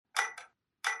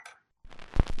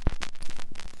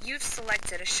You've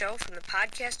selected a show from the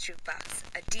Podcast Jukebox,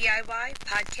 a DIY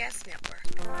podcast network.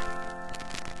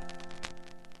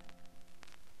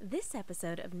 This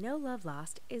episode of No Love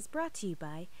Lost is brought to you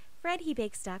by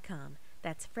FredHeBakes.com.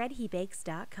 That's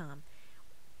FredHeBakes.com.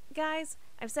 Guys,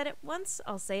 I've said it once,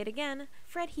 I'll say it again.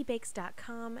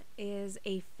 FredHeBakes.com is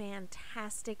a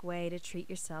fantastic way to treat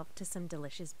yourself to some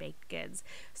delicious baked goods.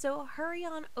 So hurry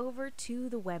on over to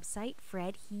the website,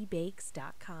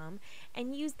 FredHeBakes.com,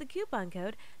 and use the coupon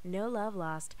code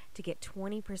NOLOVELOST to get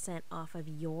 20% off of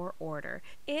your order.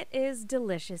 It is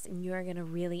delicious, and you're going to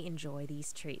really enjoy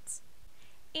these treats.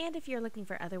 And if you're looking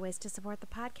for other ways to support the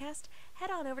podcast,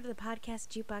 head on over to the Podcast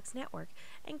Jukebox Network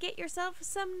and get yourself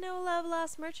some No Love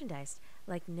Lost merchandise,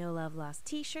 like No Love Lost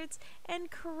t-shirts and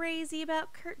Crazy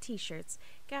About Kurt t-shirts.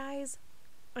 Guys,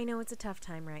 I know it's a tough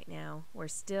time right now. We're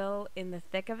still in the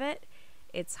thick of it.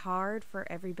 It's hard for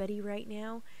everybody right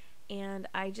now. And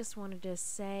I just wanted to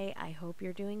say I hope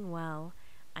you're doing well.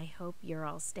 I hope you're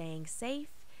all staying safe.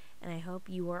 And I hope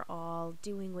you are all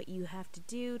doing what you have to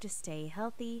do to stay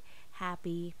healthy,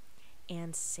 happy,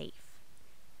 and safe.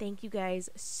 Thank you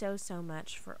guys so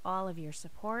much for all of your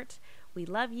support. We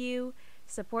love you.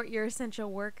 Support your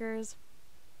essential workers.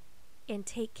 And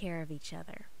take care of each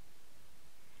other.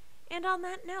 And on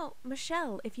that note,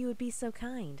 Michelle, if you would be so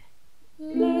kind.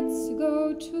 Let's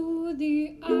go to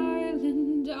the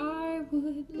island. I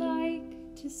would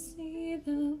like to see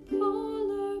the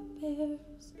polar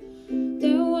bears.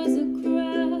 There was a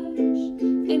crash,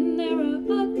 and there are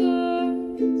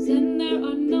others, and there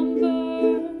are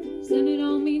numbers, and it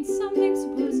all means something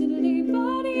supposedly.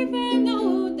 But even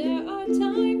though there are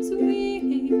times we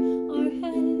hang our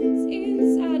heads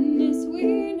in sadness,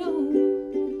 we know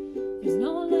there's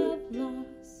no love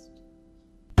lost.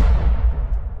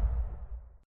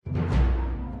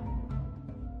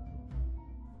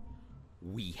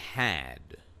 We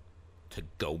had to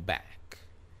go back.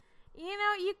 You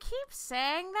know, you keep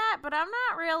saying that, but I'm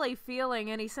not really feeling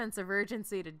any sense of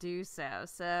urgency to do so,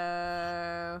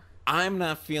 I'm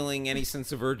not feeling any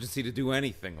sense of urgency to do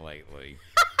anything lately.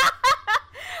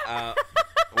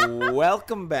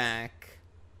 Welcome back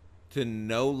to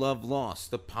No Love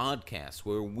Lost, the podcast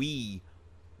where we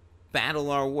battle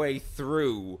our way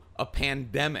through a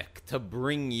pandemic to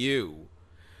bring you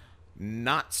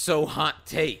not so hot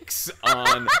takes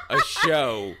on a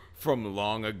show from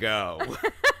long ago.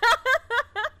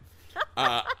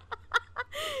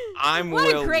 I'm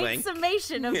what Will a great Link.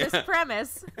 Summation of this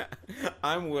premise.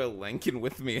 I'm Will Link, and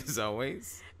with me as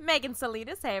always, Megan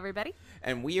Salinas. Hey, everybody.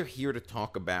 and we are here to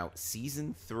talk about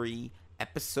Season 3,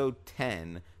 Episode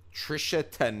 10, Tricia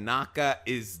Tanaka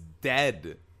is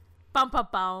Dead. Bum, bum,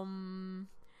 bum.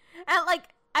 And,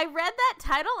 I read that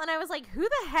title, and I was like, who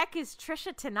the heck is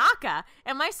Tricia Tanaka?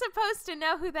 Am I supposed to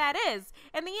know who that is?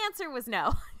 And the answer was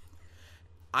no.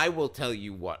 I will tell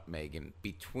you what, Megan,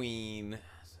 between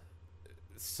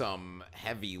some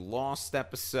heavy Lost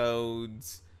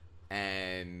episodes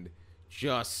and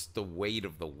just the weight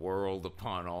of the world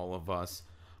upon all of us,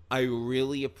 I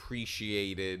really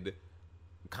appreciated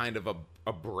kind of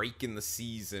a break in the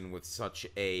season with such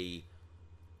a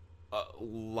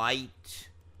light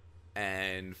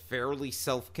and fairly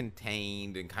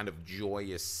self-contained and kind of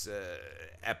joyous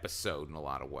episode in a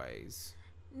lot of ways.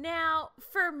 Now,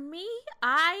 for me,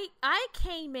 I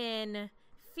came in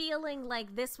feeling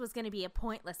like this was going to be a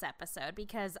pointless episode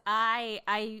because I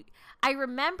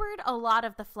remembered a lot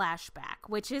of the flashback,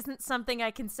 which isn't something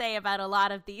I can say about a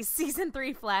lot of these season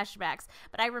 3 flashbacks,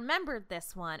 but I remembered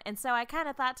this one. And so I kind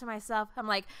of thought to myself, I'm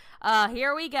like,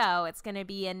 here we go. It's going to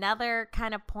be another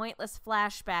kind of pointless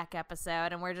flashback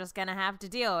episode, and we're just going to have to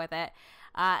deal with it.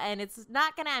 And it's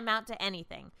not going to amount to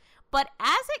anything. But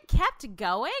as it kept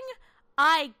going,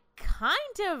 I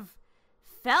kind of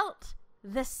felt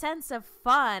the sense of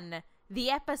fun the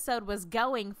episode was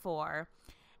going for.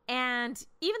 And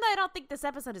even though I don't think this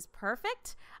episode is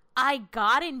perfect, I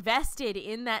got invested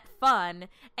in that fun.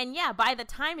 And yeah, by the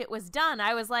time it was done,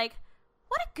 I was like,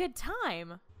 what a good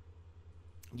time.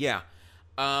 Yeah.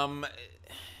 And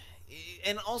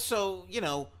also, you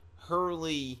know,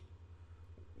 Hurley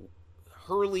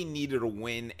needed a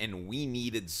win, and we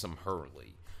needed some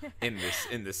Hurley in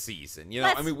this season. You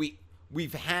know, I mean,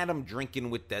 we've had him drinking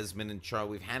with Desmond and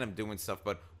Charlie. We've had him doing stuff,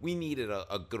 but we needed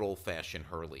a good old-fashioned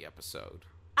Hurley episode.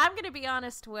 I'm going to be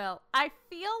honest, Will. I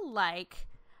feel like,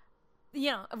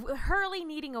 you know, Hurley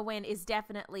needing a win is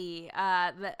definitely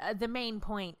the main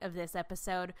point of this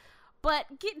episode. But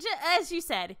as you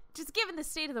said, just given the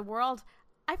state of the world,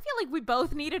 I feel like we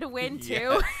both needed a win,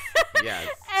 too. Yes.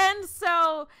 And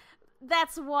so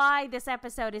that's why this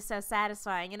episode is so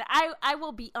satisfying. And I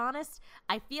will be honest,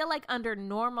 I feel like under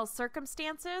normal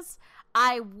circumstances,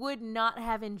 I would not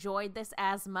have enjoyed this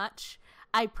as much.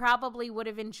 I probably would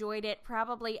have enjoyed it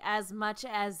probably as much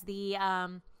as the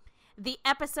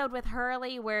episode with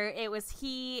Hurley where it was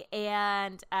he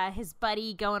and his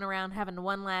buddy going around having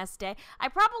one last day. I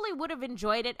probably would have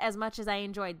enjoyed it as much as I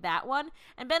enjoyed that one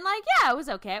and been like, yeah, it was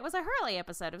okay. It was a Hurley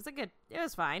episode. It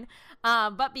was fine.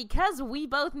 But because we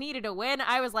both needed a win,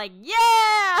 I was like,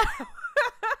 yeah!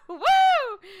 Woo!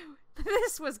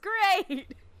 This was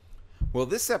great! Well,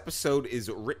 this episode is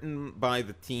written by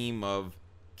the team of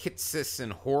Kitsis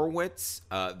and Horwitz.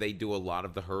 They do a lot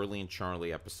of the Hurley and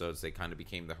Charlie episodes. They kind of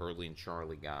became the Hurley and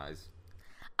Charlie guys.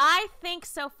 I think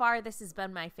so far this has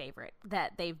been my favorite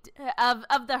that they've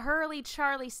of the Hurley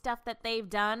Charlie stuff that they've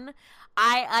done.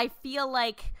 I feel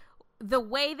like the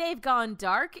way they've gone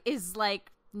dark is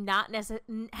like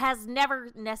has never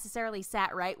necessarily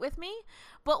sat right with me,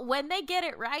 but when they get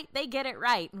it right, they get it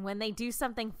right, and when they do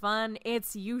something fun,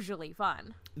 it's usually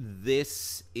fun.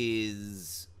 This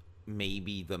is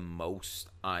maybe the most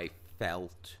I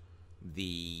felt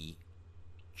the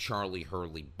Charlie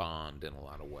Hurley bond in a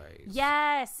lot of ways.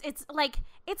 Yes, it's like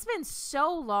it's been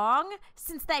so long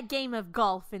since that game of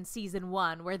golf in season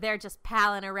 1 where they're just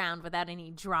palling around without any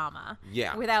drama.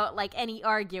 Yeah. Without like any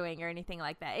arguing or anything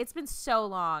like that. It's been so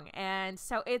long, and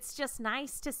so it's just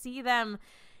nice to see them,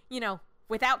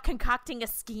 without concocting a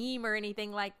scheme or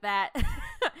anything like that.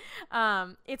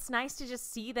 It's nice to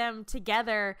just see them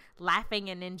together laughing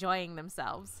and enjoying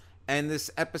themselves. And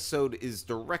this episode is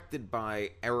directed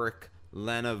by Eric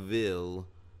Lanaville,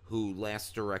 who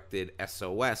last directed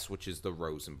SOS, which is the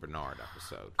Rose and Bernard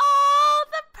episode. Oh,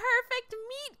 the perfect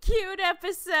meet cute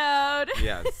episode.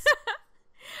 Yes.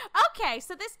 Okay,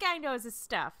 so this guy knows his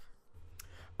stuff.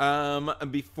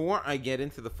 Before I get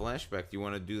into the flashback, do you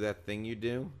want to do that thing you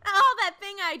do? Oh, that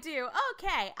thing I do.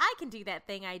 Okay, I can do that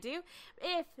thing I do.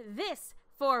 If this,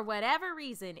 for whatever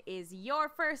reason, is your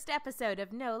first episode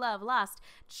of No Love Lost,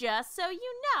 just so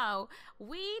you know,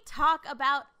 we talk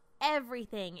about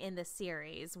everything in the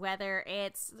series, whether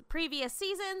it's previous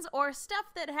seasons or stuff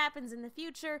that happens in the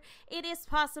future. It is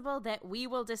possible that we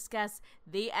will discuss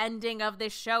the ending of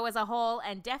this show as a whole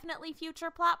and definitely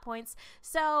future plot points.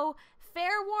 So,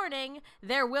 fair warning,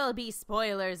 there will be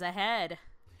spoilers ahead.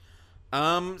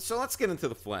 So let's get into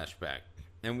the flashback.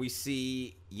 And we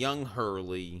see young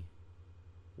Hurley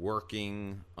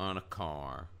working on a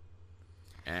car,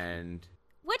 and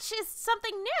which is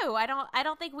something new. I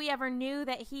don't think we ever knew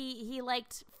that he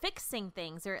liked fixing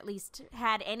things, or at least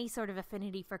had any sort of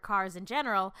affinity for cars in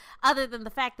general, other than the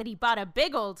fact that he bought a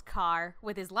big old car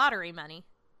with his lottery money.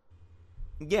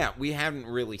 Yeah, we haven't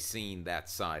really seen that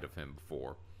side of him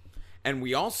before. And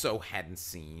we also hadn't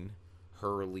seen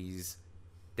Hurley's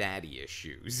daddy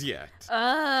issues yet.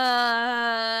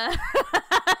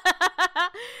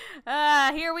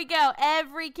 Here we go.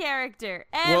 Every character.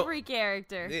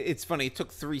 It's funny. It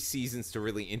took 3 seasons to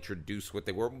really introduce what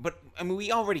they were. But, I mean,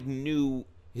 we already knew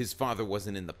his father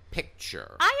wasn't in the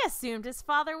picture. I assumed his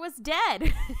father was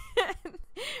dead.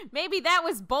 Maybe that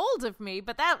was bold of me,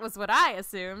 but that was what I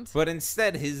assumed. But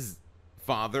instead, his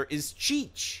father is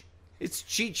Cheech. It's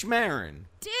Cheech Marin.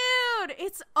 Dude,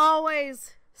 it's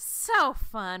always so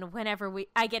fun whenever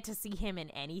I get to see him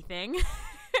in anything.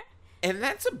 And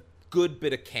that's a good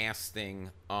bit of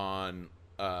casting on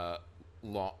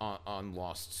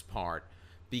Lost's part,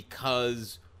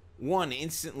 because one,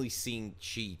 instantly seeing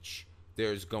Cheech,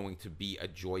 there's going to be a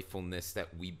joyfulness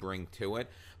that we bring to it.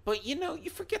 But,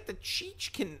 you forget that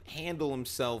Cheech can handle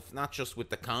himself, not just with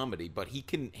the comedy, but he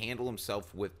can handle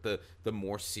himself with the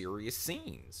more serious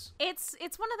scenes. It's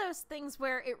one of those things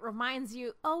where it reminds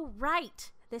you, oh, right,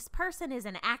 this person is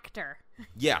an actor.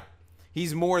 Yeah.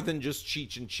 He's more than just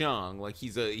Cheech and Chong. Like, he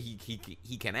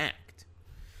can act.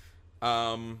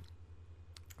 Can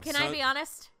I be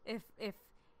honest?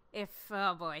 If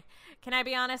oh boy, can I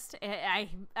be honest?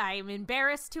 I'm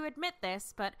embarrassed to admit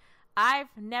this, but I've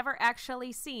never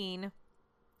actually seen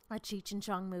a Cheech and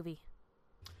Chong movie.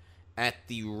 At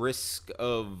the risk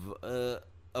of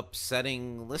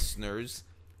upsetting listeners,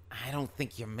 I don't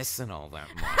think you're missing all that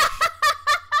much.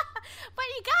 But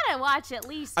you gotta watch at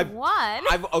least one.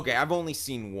 I've only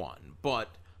seen one, but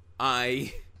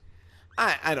I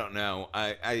don't know.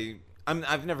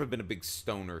 I've never been a big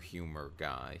stoner humor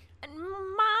guy.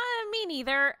 Me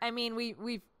neither. I mean,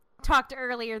 we've talked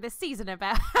earlier this season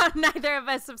about how neither of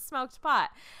us have smoked pot.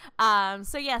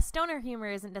 So yeah, stoner humor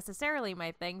isn't necessarily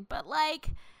my thing, but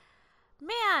like,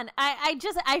 man, I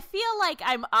feel like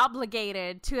I'm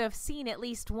obligated to have seen at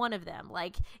least one of them.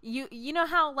 Like, you know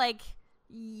how like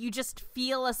you just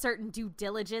feel a certain due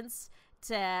diligence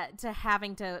to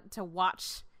having to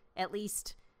watch at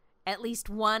least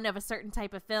one of a certain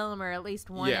type of film, or at least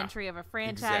one entry of a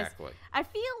franchise. Exactly. I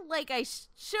feel like I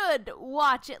should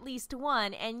watch at least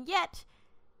one, and yet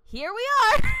here we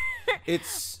are.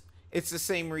 It's the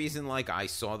same reason, like, I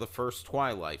saw the first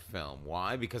Twilight film.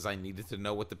 Why? Because I needed to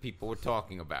know what the people were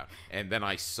talking about. And then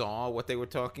I saw what they were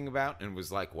talking about and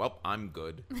was like, well, I'm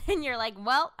good. And you're like,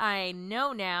 well, I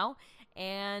know now,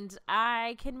 and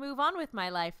I can move on with my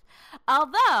life.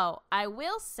 Although, I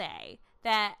will say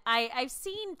that I've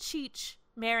seen Cheech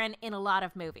Marin in a lot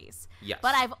of movies. Yes.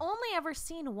 But I've only ever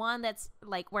seen one that's,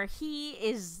 like, where he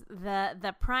is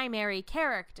the primary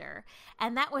character,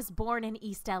 and that was Born in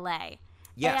East L.A.,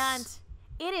 Yes.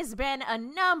 and it has been a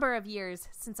number of years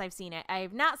since I've seen it. I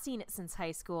have not seen it since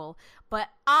high school, but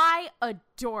I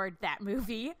adored that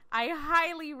movie. I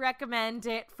highly recommend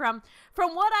it. From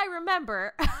what I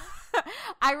remember,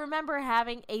 I remember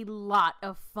having a lot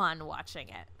of fun watching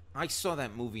it. I saw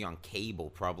that movie on cable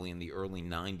probably in the early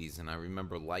 90s, and I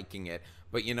remember liking it.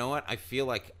 But you know what? I feel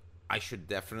like I should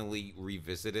definitely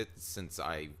revisit it, since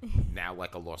I now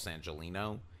like a Los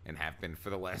Angelino and have been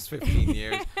for the last 15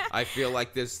 years. I feel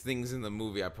like there's things in the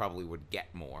movie I probably would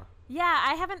get more. Yeah,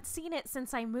 I haven't seen it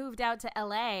since I moved out to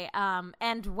LA.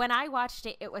 And when I watched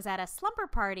it, it was at a slumber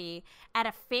party at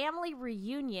a family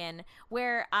reunion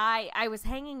where I was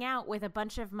hanging out with a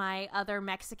bunch of my other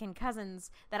Mexican cousins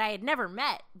that I had never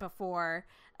met before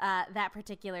that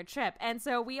particular trip. And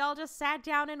so we all just sat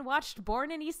down and watched Born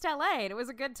in East LA, and it was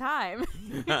a good time.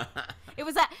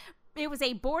 It was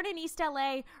a Born in East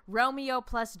LA Romeo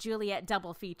plus Juliet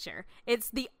double feature. It's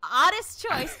the oddest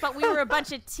choice, but we were a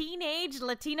bunch of teenage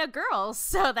Latina girls,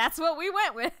 so that's what we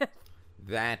went with.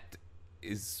 That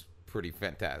is pretty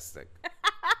fantastic.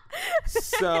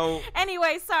 So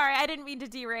anyway, sorry, I didn't mean to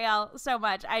derail so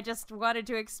much. I just wanted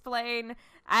to explain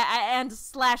and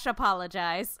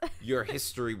apologize. Your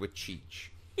history with Cheech.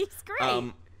 He's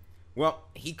great. Well,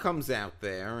 he comes out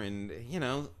there and,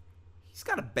 he's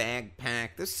got a bag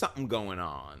packed. There's something going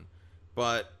on.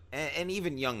 But, and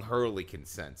even young Hurley can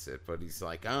sense it. But he's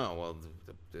like, oh,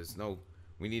 well,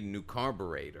 we need a new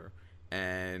carburetor.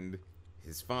 And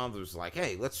his father's like,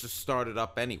 hey, let's just start it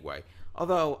up anyway.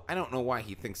 Although, I don't know why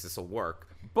he thinks this will work.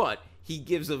 But he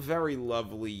gives a very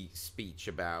lovely speech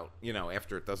about,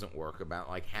 after it doesn't work, about,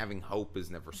 like, having hope is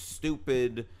never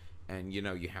stupid. And,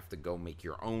 you have to go make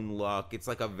your own luck. It's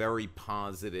like a very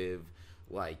positive,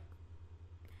 like,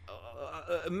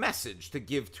 a message to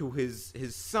give to his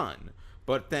son.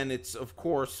 But then it's, of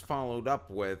course, followed up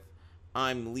with,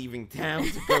 I'm leaving town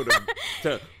to go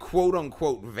to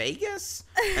quote-unquote Vegas,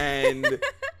 and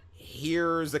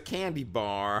here's a candy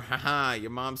bar. Haha,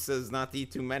 your mom says not to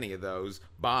eat too many of those.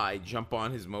 Bye. Jump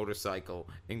on his motorcycle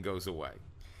and goes away.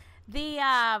 See,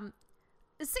 I felt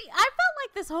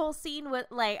like this whole scene was,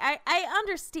 like, I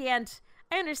understand,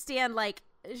 like,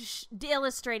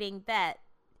 illustrating that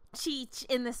Cheech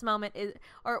in this moment is,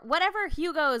 or whatever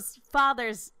Hugo's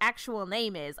father's actual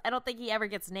name is. I don't think he ever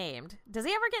gets named. Does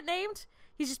he ever get named?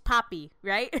 He's just Poppy,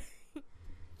 right?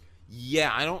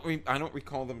 Yeah, I don't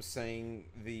recall them saying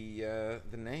the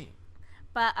name.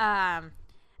 But I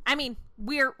mean,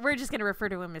 we're just gonna refer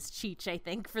to him as Cheech, I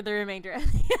think, for the remainder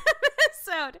of the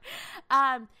episode.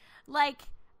 Like,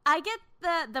 I get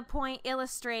the point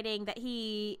illustrating that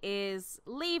he is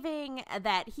leaving,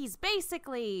 that he's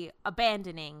basically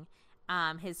abandoning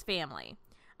his family.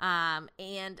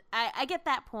 And I get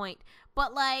that point.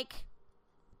 But, like,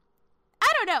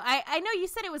 I don't know. I know you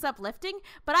said it was uplifting,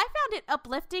 but I found it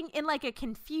uplifting in, like, a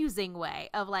confusing way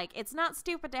of, like, it's not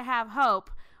stupid to have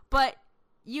hope, but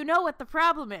you know what the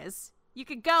problem is. You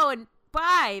could go and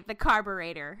buy the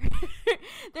carburetor.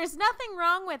 There's nothing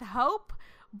wrong with hope.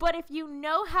 But if you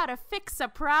know how to fix a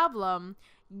problem,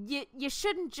 you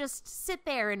shouldn't just sit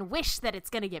there and wish that it's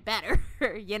going to get better,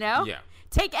 Yeah.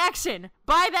 Take action.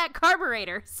 Buy that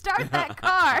carburetor. Start that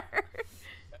car.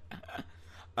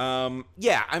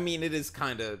 Yeah, I mean, it is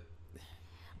kind of...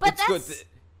 But that's... Good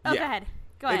yeah. Go ahead.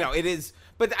 Go ahead. It is...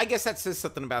 But I guess that says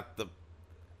something about the...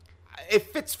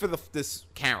 It fits for this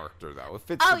character, though. It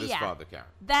fits for this father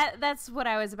character. That's what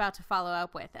I was about to follow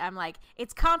up with. I'm like,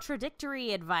 it's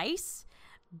contradictory advice,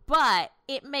 but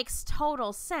it makes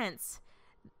total sense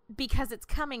because it's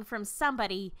coming from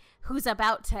somebody who's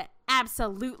about to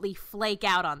absolutely flake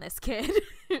out on this kid.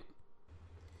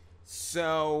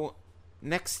 So,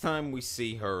 next time we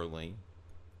see Hurley,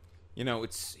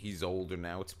 he's older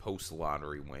now. It's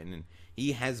post-lottery win, and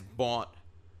he has bought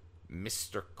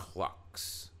Mr.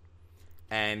 Clucks.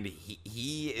 And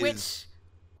he is... Which,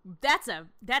 that's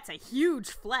a huge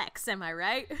flex, am I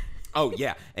right? Oh,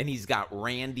 yeah. And he's got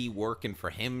Randy working for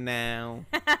him now.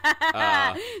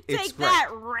 Take that,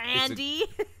 Randy.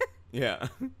 Yeah.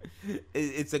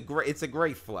 It's a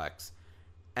great flex.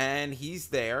 And he's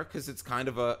there because it's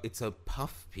a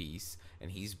puff piece,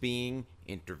 and he's being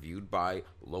interviewed by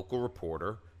local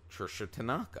reporter Tricia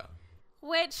Tanaka.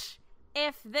 Which,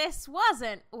 if this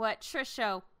wasn't what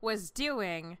Tricia was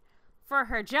doing for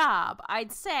her job,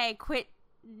 I'd say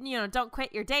don't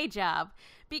quit your day job.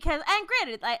 Because, and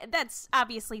granted, that's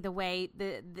obviously the way,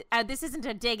 this isn't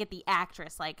a dig at the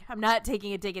actress. Like, I'm not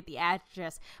taking a dig at the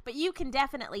actress. But you can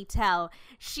definitely tell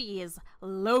she is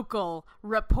local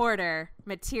reporter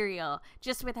material,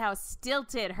 just with how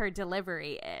stilted her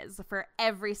delivery is for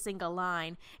every single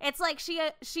line. It's like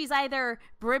she's either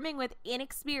brimming with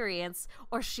inexperience,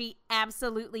 or she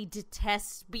absolutely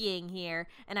detests being here.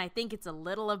 And I think it's a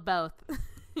little of both.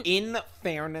 In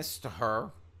fairness to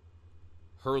her,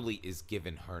 Hurley is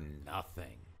giving her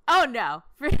nothing. Oh, no.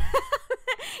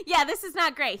 Yeah, this is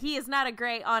not great. He is not a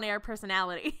great on-air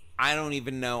personality. I don't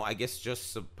even know. I guess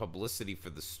just some publicity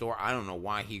for the store. I don't know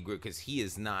why he agreed, because he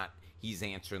is not. He's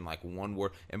answering like one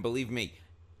word. And believe me,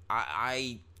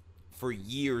 I for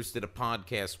years did a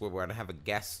podcast where I'd have a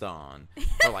guest on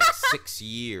for like 6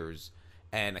 years.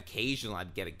 And occasionally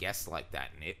I'd get a guest like that,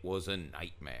 and it was a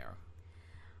nightmare.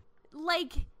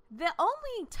 Like, the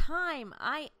only time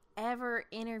I ever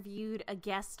interviewed a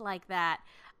guest like that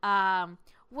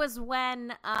was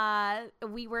when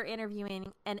we were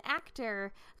interviewing an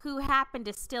actor who happened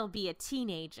to still be a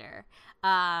teenager,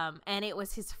 and it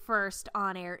was his first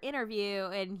on-air interview,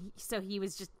 and so he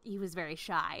was very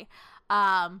shy,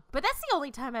 but that's the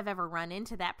only time I've ever run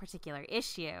into that particular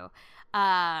issue.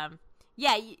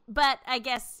 Yeah, but I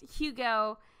guess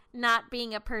Hugo, not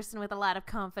being a person with a lot of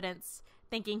confidence,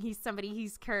 thinking he's somebody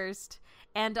he's cursed,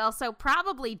 and also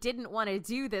probably didn't want to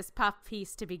do this puff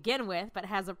piece to begin with, but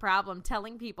has a problem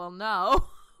telling people no.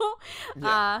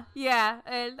 Yeah,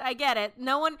 and I get it.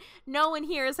 No one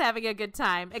here is having a good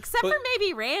time, except for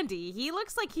maybe Randy. He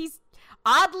looks like he's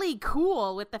oddly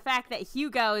cool with the fact that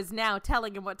Hugo is now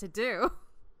telling him what to do.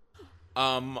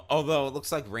 Although it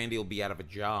looks like Randy will be out of a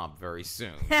job very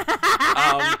soon.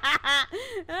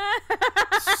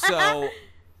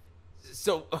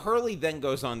 So Hurley then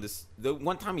goes on this, the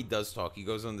one time he does talk, he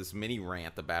goes on this mini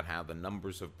rant about how the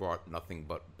numbers have brought nothing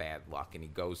but bad luck, and he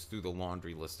goes through the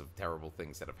laundry list of terrible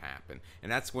things that have happened.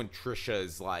 And that's when Tricia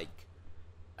is like,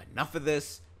 enough of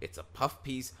this, it's a puff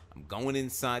piece, I'm going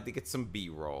inside to get some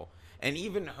B-roll. And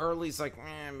even Hurley's like,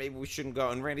 maybe we shouldn't go.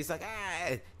 And Randy's like,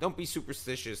 don't be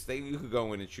superstitious, you could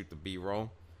go in and shoot the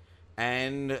B-roll.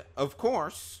 And, of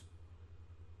course,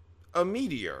 a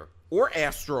meteor, or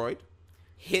asteroid,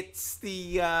 hits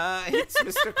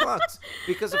Mr. Klutz,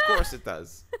 because of course it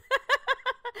does.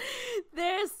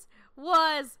 This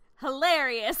was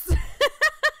hilarious.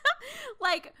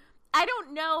 Like, I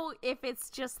don't know if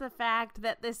it's just the fact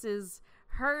that this is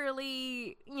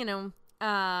Hurley,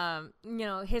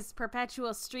 his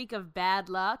perpetual streak of bad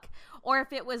luck, or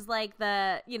if it was like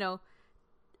the,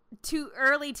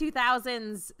 early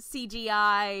 2000s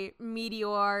CGI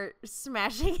meteor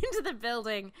smashing into the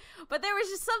building. But there was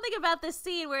just something about this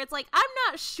scene where it's like, I'm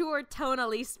not sure,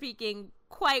 tonally speaking,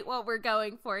 quite what we're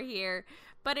going for here,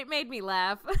 but it made me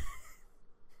laugh.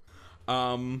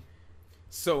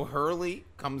 So Hurley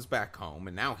comes back home,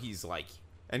 and now he's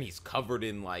covered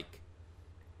in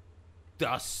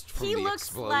dust from the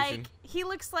explosion. He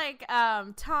looks like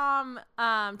Tom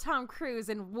Cruise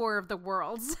in War of the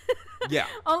Worlds. Yeah.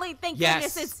 Only thank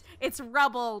goodness it's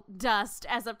rubble dust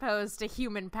as opposed to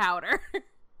human powder.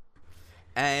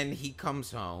 And he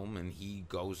comes home and he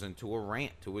goes into a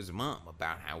rant to his mom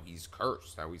about how he's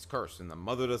cursed, and the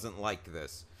mother doesn't like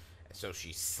this, so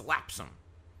she slaps him,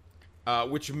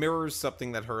 which mirrors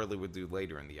something that Hurley would do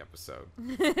later in the episode.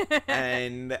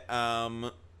 And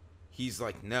he's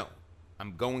like, no,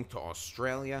 I'm going to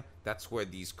Australia. That's where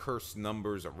these cursed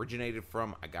numbers originated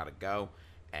from. I gotta go.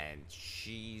 And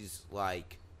she's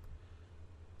like,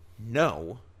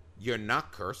 no, you're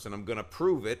not cursed, and I'm gonna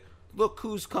prove it. Look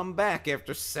who's come back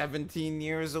after 17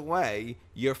 years away.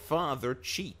 Your father,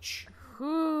 Cheech.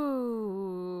 Ooh.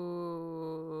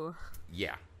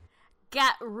 Yeah.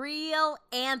 Got real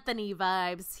Anthony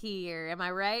vibes here. Am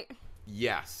I right?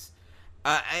 Yes.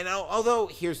 And although,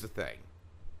 here's the thing.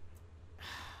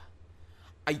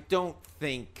 I don't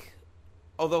think,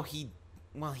 although he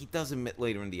does admit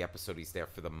later in the episode he's there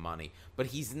for the money, but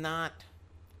he's not,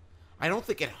 I don't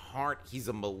think at heart he's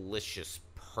a malicious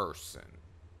person,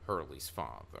 Hurley's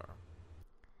father.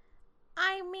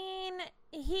 I mean,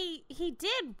 he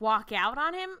did walk out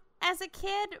on him as a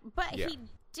kid, but he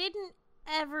didn't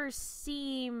ever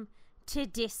seem to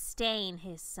disdain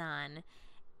his son.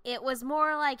 It was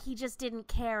more like he just didn't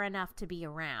care enough to be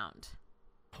around.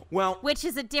 Well, which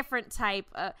is a different type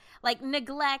of, like,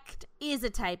 neglect is a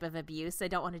type of abuse. I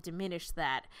don't want to diminish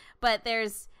that. But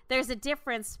there's a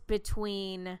difference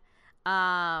between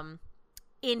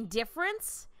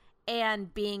indifference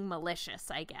and being malicious,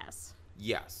 I guess.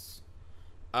 yes.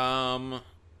 And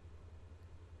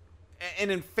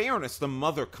in fairness, the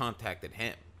mother contacted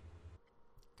him.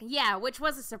 Yeah, which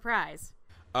was a surprise.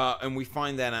 And we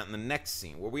find that out in the next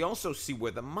scene, where we also see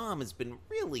where the mom has been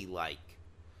really, like,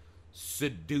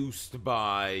 seduced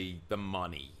by the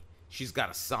money. She's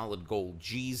got a solid gold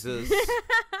Jesus.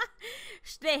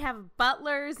 They have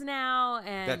butlers now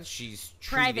and that she's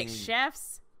private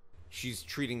chefs. She's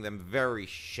treating them very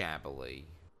shabbily.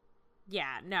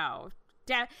 Yeah, no.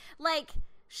 Like,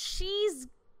 she's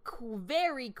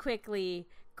very quickly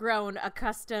grown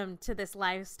accustomed to this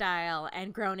lifestyle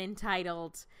and grown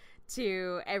entitled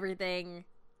to everything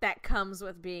that comes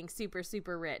with being super,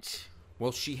 super rich.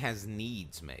 Well, she has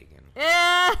needs, Megan.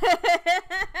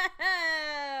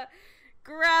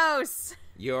 Gross.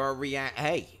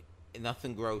 Hey,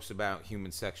 nothing gross about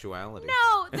human sexuality.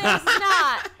 No, there's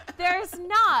not. There's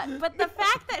not. But the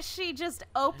fact that she just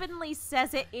openly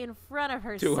says it in front of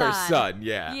her to son. her son,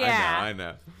 yeah. I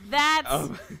know.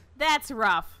 That's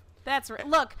rough.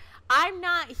 Look, I'm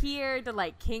not here to,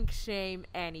 like, kink shame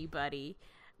anybody.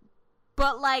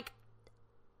 But, like,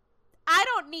 I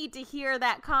don't need to hear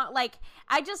that. Like,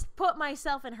 I just put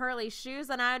myself in Hurley's shoes,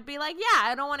 and I would be like, yeah,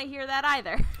 I don't want to hear that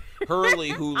either. Hurley,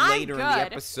 who later in the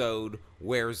episode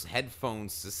wears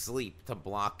headphones to sleep to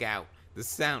block out the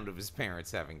sound of his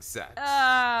parents having sex.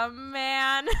 Oh,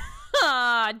 man.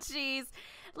 Oh, jeez.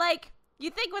 Like, you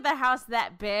think with a house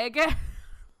that big,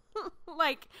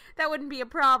 like, that wouldn't be a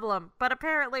problem. But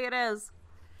apparently it is.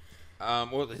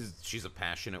 Well, she's a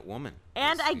passionate woman.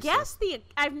 And I guess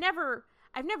I've never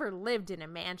lived in a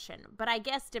mansion, but I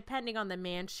guess depending on the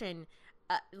mansion,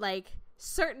 like,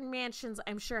 certain mansions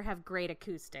I'm sure have great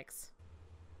acoustics.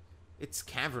 It's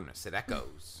cavernous. It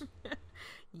echoes.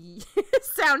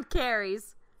 Sound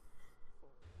carries.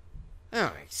 All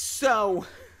right, so...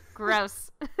 Gross.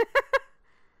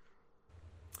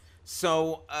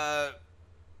 So,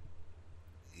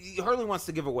 Hurley wants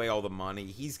to give away all the money.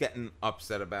 He's getting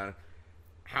upset about it.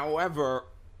 However,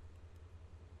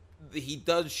 he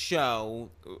does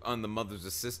show, on the mother's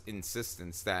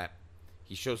insistence, that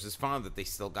he shows his father that they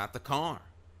still got the car.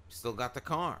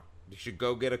 You should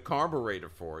go get a carburetor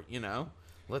for it, you know?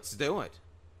 Let's do it.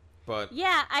 But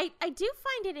yeah, I do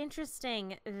find it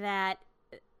interesting that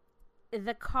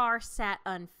the car sat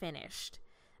unfinished.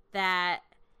 That,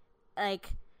 like,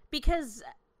 because,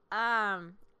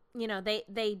 you know,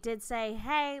 they did say,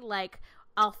 hey, like,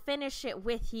 I'll finish it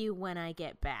with you when I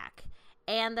get back.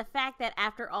 And the fact that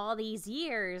after all these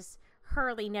years,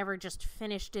 Hurley never just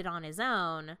finished it on his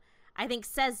own, I think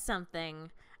says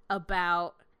something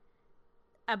about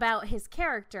his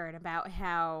character and about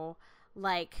how,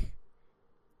 like,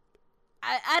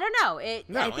 I don't know. I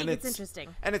think it's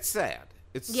interesting. And it's sad.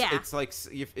 It's like,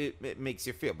 it makes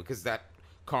you feel, because that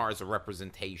car is a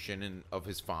representation of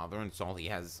his father, and it's all he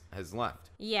has left.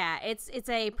 Yeah, it's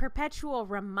a perpetual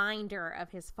reminder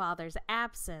of his father's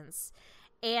absence.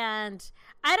 And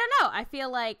I don't know, I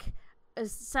feel like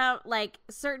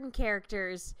certain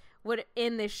characters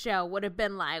in this show would have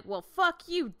been like, well, fuck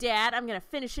you, Dad, I'm gonna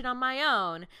finish it on my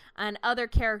own, and other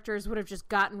characters would have just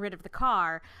gotten rid of the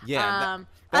car. Yeah,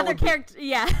 other characters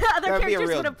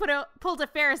would have pulled a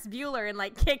Ferris Bueller and,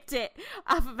 like, kicked it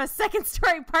off of a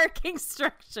second-story parking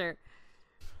structure.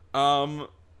 Well,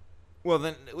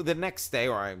 then the next day,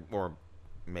 or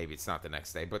maybe it's not the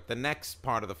next day, but the next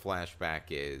part of the flashback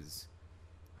is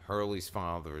Hurley's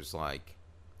father is like,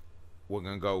 we're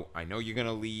going to go, I know you're going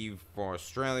to leave for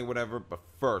Australia, whatever, but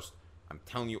first, I'm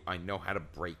telling you, I know how to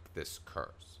break this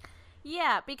curse.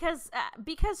 Yeah, because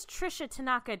Tricia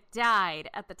Tanaka died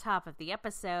at the top of the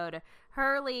episode,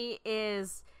 Hurley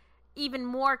is even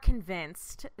more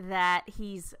convinced that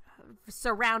he's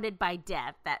surrounded by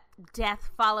death, that death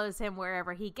follows him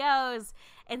wherever he goes,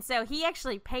 and so he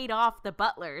actually paid off the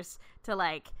butlers to,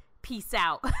 like, peace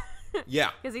out. Yeah.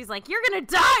 Because he's like, you're going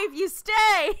to die if you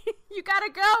stay. You got to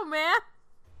go, man.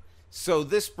 So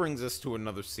this brings us to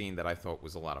another scene that I thought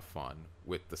was a lot of fun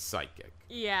with the psychic.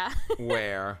 Yeah.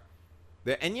 Where,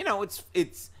 and you know, it's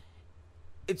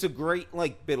a great,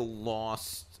 like, bit of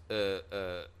lost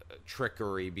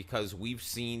trickery, because we've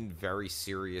seen very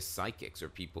serious psychics, or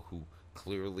people who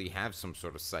clearly have some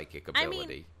sort of psychic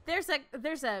ability. I mean,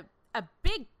 there's a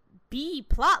big B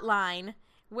plot line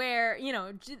where,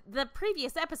 the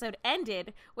previous episode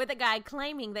ended with a guy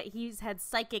claiming that he's had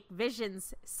psychic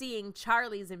visions seeing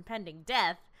Charlie's impending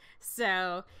death.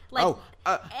 So, like...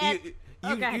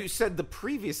 You said the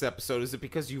previous episode. Is it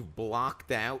because you've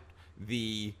blocked out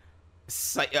the...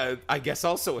 I guess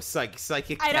also a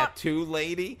psychic tattoo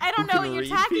lady? I don't know what you're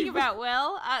talking about,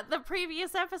 Will. The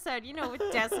previous episode, with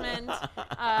Desmond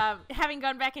having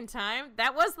gone back in time,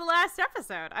 that was the last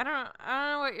episode. I don't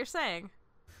know what you're saying.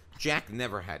 Jack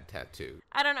never had tattoos.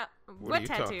 I don't know. What are you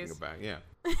tattoos? talking about? Yeah.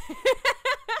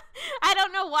 I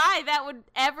don't know why that would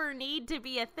ever need to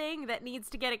be a thing that needs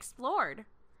to get explored.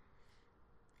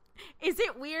 Is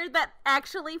it weird that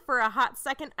actually for a hot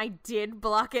second I did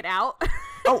block it out?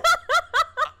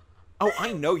 Oh,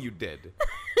 I know you did.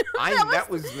 That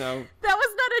was not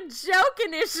a joke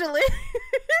initially.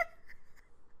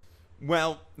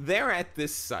 Well, they're at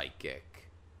this psychic,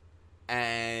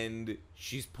 and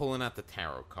she's pulling out the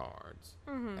tarot cards,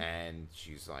 and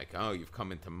she's like, "Oh, you've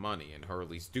come into money," and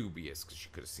Hurley's dubious because she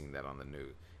could have seen that on the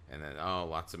news. And then, "Oh,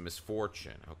 lots of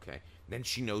misfortune." Okay. Then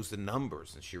she knows the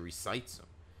numbers and she recites them.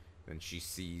 Then she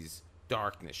sees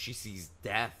darkness. She sees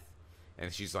death.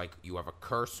 And she's like, "You have a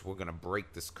curse. We're going to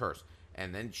break this curse."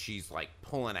 And then she's like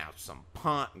pulling out some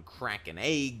pot and cracking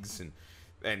eggs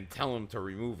and tell him to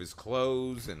remove his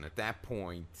clothes. And at that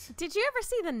point... Did you ever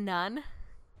see The Nun?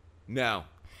 No.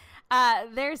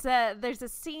 There's a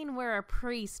scene where a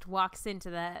priest walks into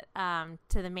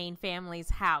the main family's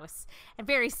house, and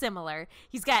very similar.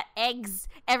 He's got eggs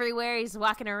everywhere. He's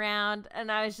walking around,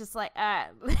 and I was just like,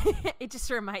 it just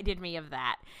reminded me of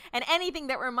that. And anything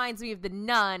that reminds me of The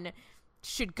Nun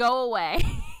should go away.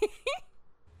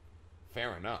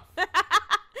 Fair enough.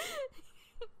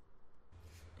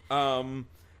 And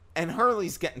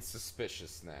Hurley's getting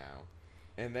suspicious now,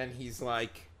 and then he's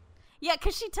like. Yeah,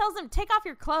 because she tells him, "Take off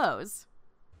your clothes."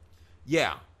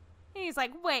 Yeah. And he's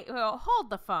like, "Wait, hold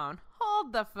the phone.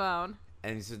 Hold the phone."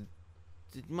 And he said,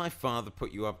 "Did my father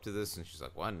put you up to this?" And she's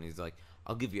like, "What?" And he's like,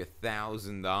 "I'll give you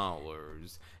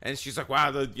 $1,000. And she's like,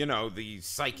 "Wow, the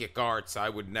psychic arts, I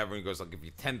would never." And he goes, "I'll give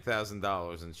you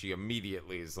 $10,000. And she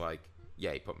immediately is like,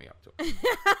 "Yeah, he put me up to it."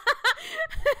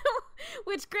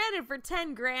 Which, granted, for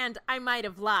 $10,000, I might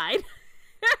have lied.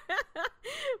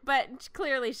 But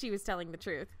clearly she was telling the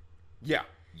truth. Yeah.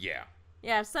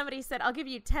 Yeah, if somebody said, "I'll give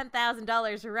you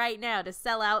 $10,000 right now to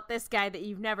sell out this guy that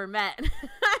you've never met,"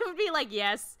 I would be like,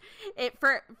 yes.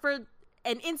 For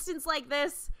an instance like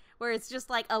this, where it's just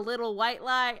like a little white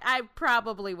lie, I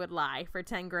probably would lie for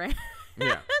 $10,000.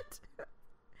 Yeah.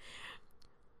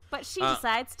 But she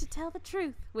decides to tell the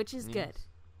truth, which is good.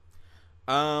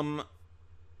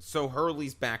 So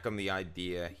Hurley's back on the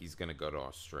idea he's going to go to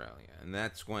Australia. And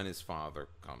that's when his father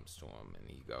comes to him and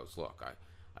he goes, "Look, I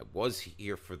was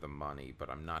here for the money, but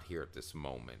I'm not here at this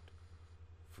moment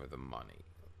for the money."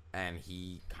 And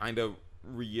he kind of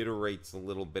reiterates a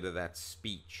little bit of that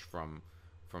speech from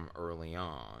early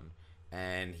on.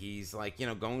 And he's like,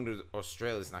 going to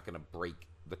Australia is not going to break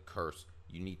the curse.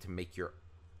 You need to make your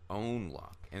own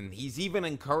luck. And he's even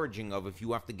encouraging of, if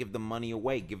you have to give the money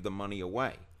away, give the money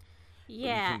away.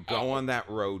 Yeah. We can go on that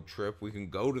road trip. We can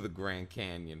go to the Grand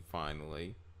Canyon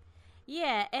finally.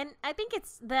 Yeah, and I think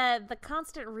it's the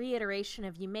constant reiteration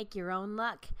of you make your own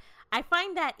luck. I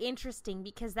find that interesting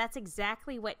because that's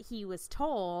exactly what he was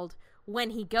told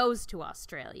when he goes to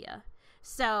Australia.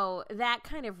 So that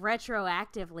kind of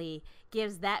retroactively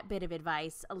gives that bit of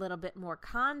advice a little bit more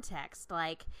context.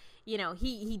 Like,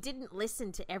 he didn't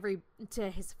listen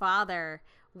to his father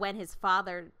when his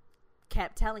father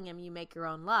kept telling him you make your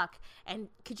own luck. And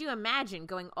could you imagine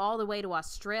going all the way to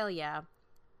Australia,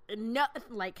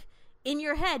 in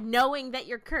your head, knowing that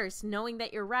you're cursed, knowing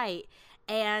that you're right,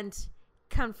 and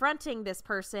confronting this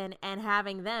person and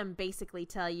having them basically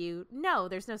tell you, "No,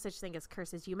 there's no such thing as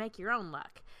curses. You make your own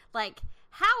luck." Like,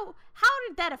 how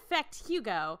did that affect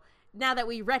Hugo now that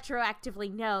we retroactively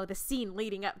know the scene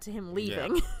leading up to him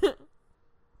leaving?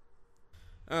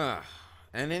 Yeah.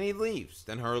 And then he leaves.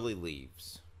 Then Hurley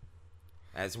leaves.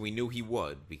 As we knew he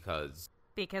would, because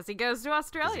he goes to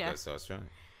Australia.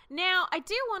 Now, I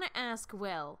do want to ask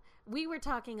Will. We were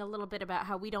talking a little bit about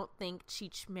how we don't think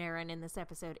Cheech Marin in this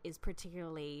episode is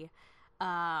particularly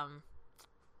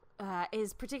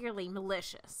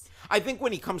malicious. I think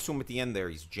when he comes to him at the end there,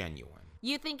 he's genuine.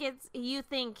 You think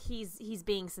he's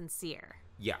being sincere?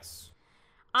 Yes.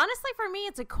 Honestly, for me,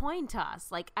 it's a coin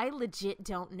toss. Like, I legit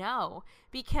don't know,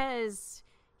 because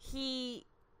he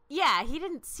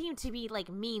didn't seem to be like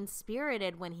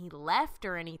mean-spirited when he left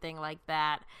or anything like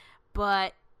that,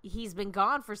 but he's been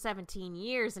gone for 17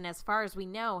 years, and as far as we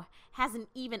know, hasn't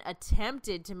even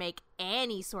attempted to make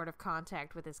any sort of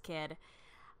contact with his kid.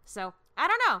 So I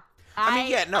don't know. I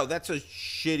mean, yeah, no, that's a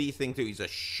shitty thing, too. He's a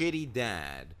shitty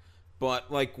dad.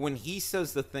 But, like, when he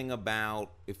says the thing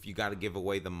about if you got to give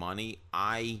away the money,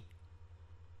 I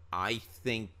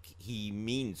think he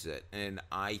means it. And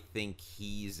I think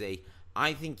he's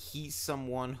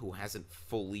someone who hasn't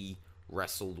fully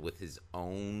wrestled with his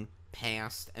own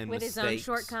past and with mistakes. his own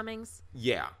shortcomings.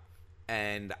 Yeah.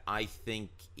 And I think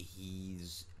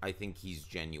he's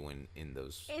genuine in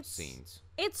those scenes.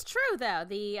 It's true, though.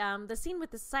 The scene with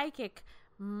the psychic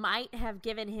might have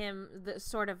given him the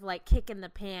sort of like kick in the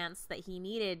pants that he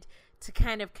needed to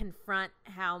kind of confront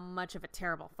how much of a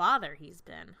terrible father he's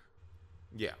been.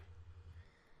 Yeah.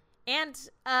 And,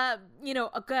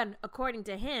 again, according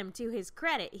to him, to his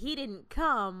credit, he didn't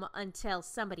come until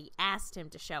somebody asked him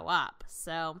to show up.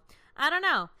 So, I don't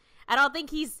know. I don't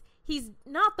think he's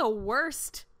not the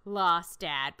worst lost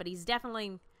dad, but he's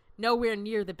definitely nowhere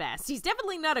near the best. He's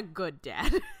definitely not a good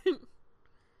dad.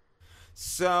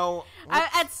 So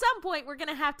at some point, we're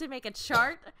gonna have to make a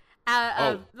chart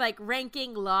of like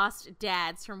ranking lost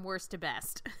dads from worst to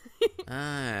best.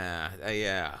 Yeah.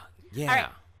 All right,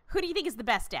 who do you think is the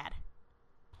best dad?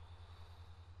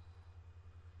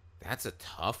 That's a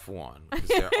tough one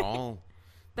because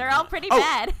they're all pretty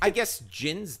bad. I guess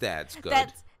Jin's dad's good.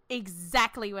 That's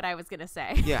exactly what I was gonna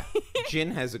say. Yeah,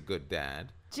 Jin has a good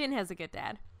dad. Jin has a good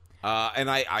dad. And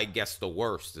I guess the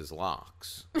worst is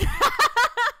Locks.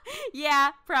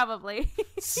 Yeah, probably.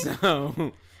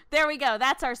 So there we go.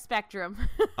 That's our spectrum.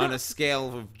 On a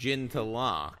scale of Jin to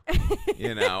Lock,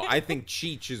 I think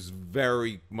Cheech is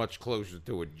very much closer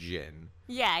to a Jin.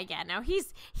 Yeah. No,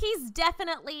 he's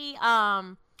definitely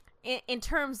in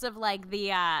terms of like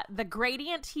the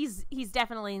gradient. He's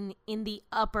definitely in the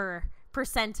upper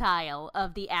percentile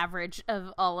of the average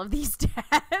of all of these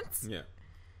dads. Yeah.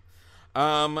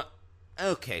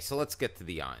 Okay, so let's get to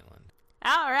the island.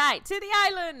 All right, to the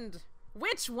island.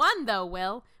 Which one, though,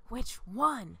 Will? Which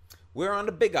one? We're on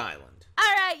the big island. All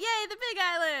right, yay, the big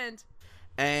island.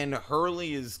 And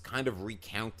Hurley is kind of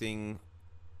recounting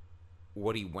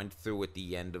what he went through at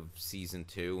the end of season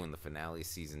 2 and the finale of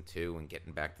season 2 and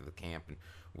getting back to the camp. And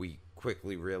we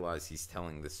quickly realize he's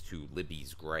telling this to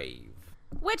Libby's grave.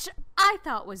 Which I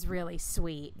thought was really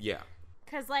sweet. Yeah.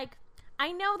 Because, like,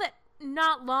 I know that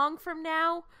not long from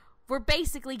now, we're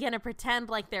basically going to pretend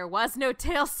like there was no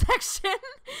tail section.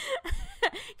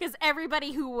 Because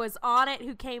everybody who was on it,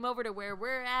 who came over to where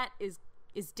we're at, is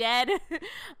dead.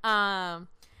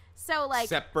 So, like...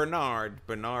 Except Bernard.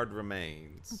 Bernard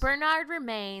remains.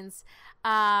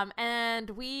 And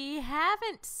we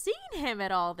haven't seen him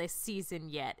at all this season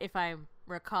yet, if I'm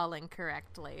recalling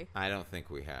correctly. I don't think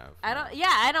we have. I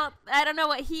don't know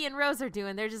what he and Rose are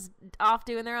doing. They're just off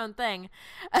doing their own thing.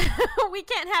 We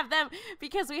can't have them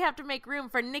because we have to make room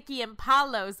for Nikki and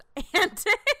Paolo's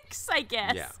antics, I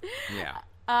guess. Yeah.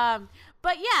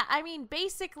 But yeah, I mean,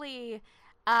 basically,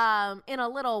 in a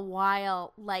little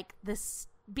while, like this,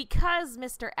 because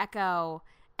Mr. Echo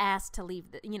asked to leave,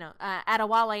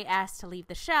 Adewale asked to leave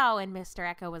the show, and Mr.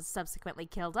 Echo was subsequently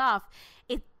killed off.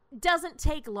 It doesn't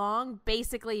take long,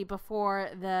 basically, before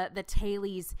the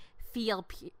tailies feel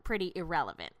pretty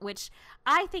irrelevant, which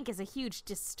I think is a huge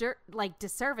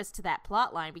disservice to that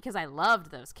plot line because I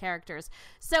loved those characters.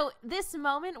 So this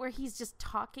moment where he's just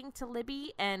talking to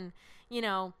Libby and,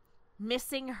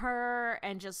 missing her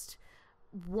and just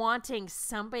wanting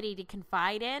somebody to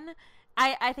confide in,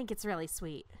 I think it's really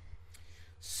sweet.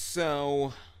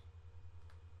 So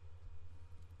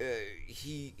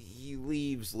he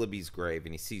leaves Libby's grave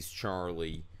and he sees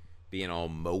Charlie being all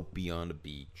mopey on the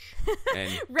beach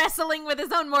and wrestling with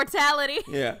his own mortality.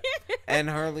 Yeah. And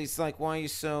Harley's like, why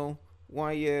you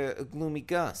gloomy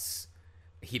Gus?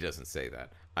 He doesn't say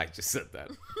that. I just said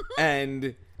that.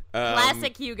 And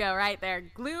classic Hugo right there.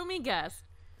 Gloomy Gus.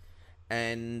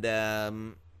 And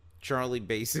Charlie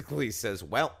basically says,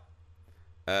 well,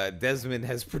 Desmond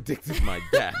has predicted my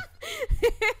death.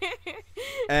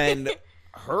 And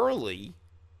Hurley,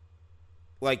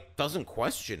 doesn't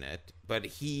question it, but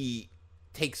he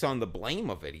takes on the blame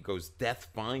of it. He goes, death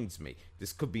finds me.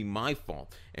 This could be my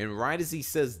fault. And right as he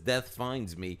says, death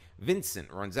finds me,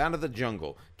 Vincent runs out of the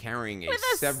jungle carrying a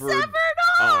severed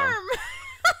arm.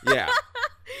 Yeah.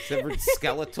 Severed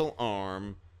skeletal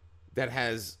arm that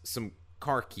has some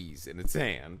car keys in its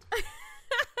hand. And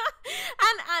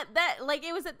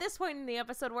it was at this point in the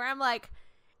episode where I'm like,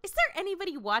 is there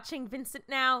anybody watching Vincent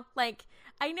now?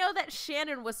 I know that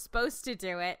Shannon was supposed to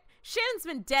do it. Shannon's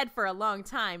been dead for a long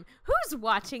time. Who's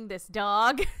watching this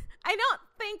dog? I don't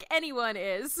think anyone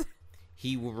is.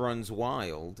 He runs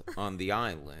wild on the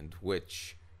island,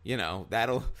 which,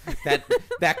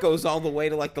 that goes all the way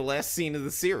to the last scene of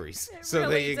the series. It so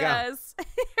really there you does. It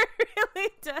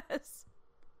really does.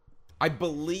 I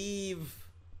believe.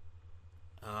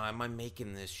 Am I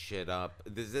making this shit up?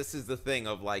 This is the thing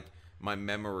of like my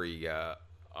memory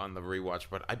on the rewatch,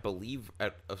 but I believe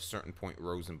at a certain point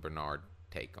Rose and Bernard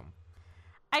take him.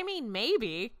 I mean,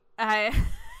 maybe. I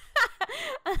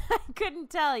couldn't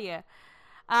tell you.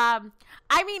 I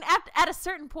mean, at a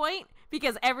certain point,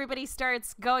 because everybody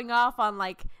starts going off on,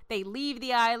 like, they leave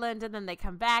the island and then they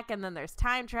come back and then there's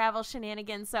time travel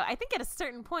shenanigans. So I think at a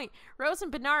certain point, Rose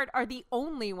and Bernard are the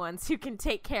only ones who can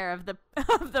take care of the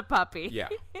puppy. Yeah.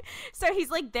 So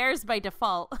he's like theirs by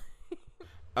default.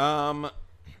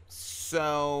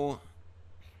 So...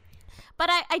 But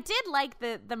I did like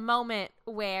the moment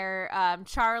where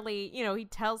Charlie, he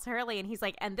tells Hurley and he's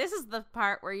like, and this is the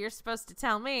part where you're supposed to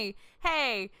tell me,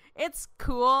 hey, it's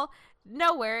cool.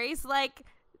 No worries. Like,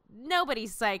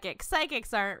 nobody's psychic.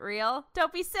 Psychics aren't real.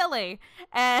 Don't be silly.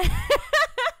 And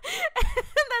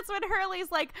that's when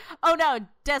Hurley's like, oh, no,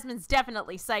 Desmond's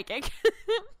definitely psychic.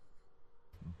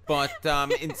 But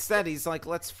instead he's like,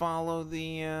 let's follow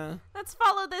the... Let's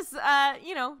follow this,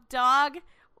 dog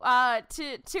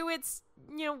to its...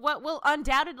 what will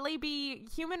undoubtedly be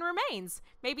human remains.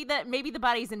 Maybe the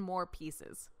body's in more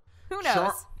pieces. Who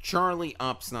knows? Charlie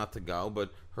opts not to go,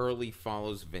 but Hurley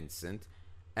follows Vincent,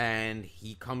 and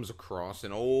he comes across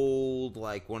an old,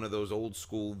 like one of those old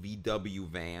school VW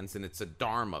vans, and it's a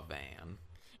Dharma van.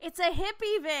 It's a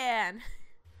hippie van.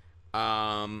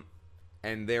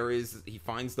 And he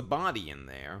finds the body in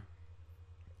there,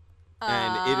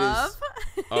 and it is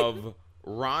of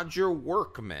Roger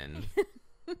Workman.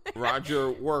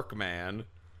 Roger Workman.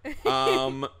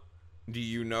 Do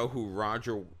you know who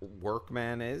Roger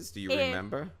Workman is? Do you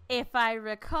remember? If I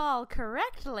recall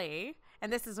correctly,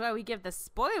 and this is why we give the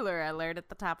spoiler alert at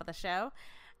the top of the show,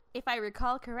 if I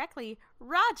recall correctly,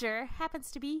 Roger happens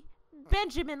to be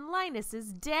Benjamin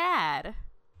Linus's dad.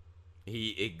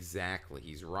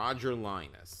 He's Roger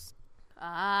Linus.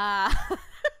 Ah.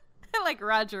 I like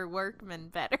Roger Workman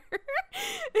better.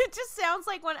 It just sounds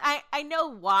like I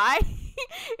know why.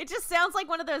 It just sounds like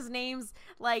one of those names,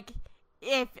 like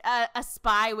if a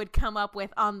spy would come up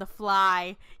with on the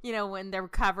fly, when their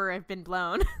cover had been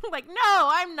blown. Like, no,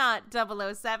 I'm not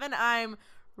 007. I'm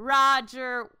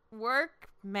Roger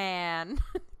Workman.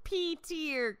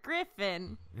 P-tier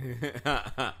Griffin.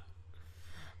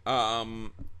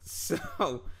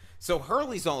 So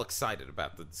Hurley's all excited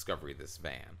about the discovery of this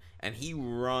van, and he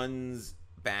runs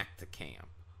back to camp,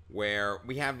 where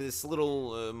we have this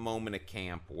little moment at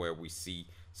camp where we see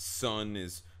Sun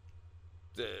is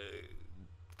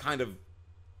kind of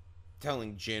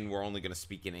telling Jin we're only going to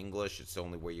speak in English. It's the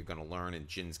only way you're going to learn, and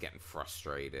Jin's getting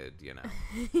frustrated,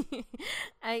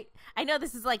 I know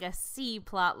this is like a C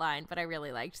plot line, but I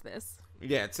really liked this.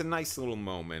 Yeah, it's a nice little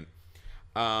moment.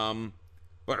 But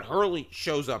Hurley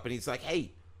shows up, and he's like,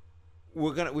 hey,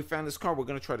 we found this car, we're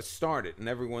going to try to start it. And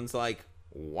everyone's like,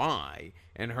 why?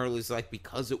 And Hurley's like,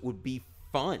 because it would be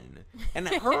fun. And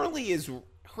Hurley's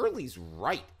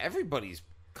right. Everybody's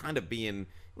kind of being,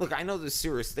 look, I know there's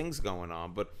serious things going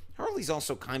on, but Hurley's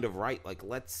also kind of right. Like,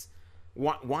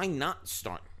 why not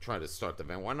try to start the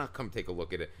van? Why not come take a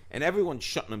look at it? And everyone's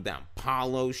shutting him down.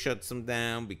 Paulo shuts him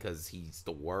down because he's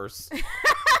the worst.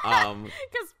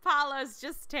 Because Paulo's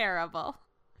just terrible.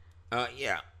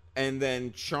 Yeah. And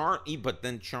then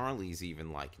Charlie's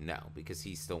even like, no, because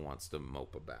he still wants to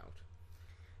mope about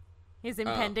his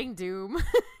impending doom.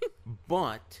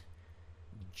 But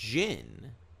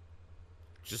Jin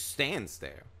just stands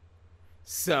there.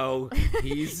 So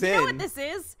he's in. You know what this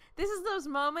is? This is those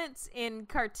moments in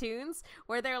cartoons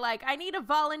where they're like, I need a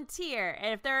volunteer.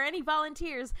 And if there are any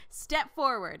volunteers, step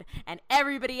forward. And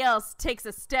everybody else takes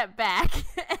a step back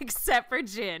except for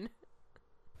Jin.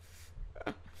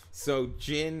 So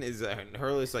Jin is,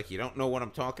 Hurley's like, you don't know what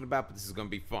I'm talking about, but this is going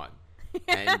to be fun.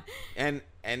 And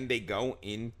they go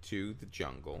into the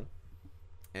jungle.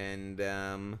 And,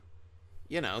 they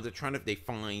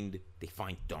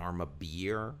find Dharma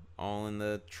beer all in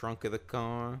the trunk of the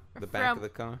car, the back of the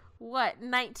car. What,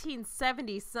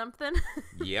 1970 something?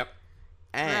 Yep.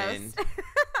 And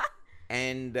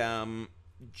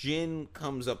Jin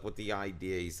comes up with the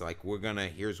idea. He's like,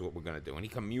 here's what we're gonna do. And he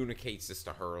communicates this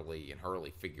to Hurley, and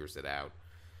Hurley figures it out,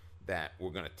 that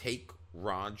we're gonna take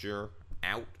Roger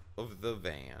out of the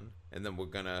van, and then we're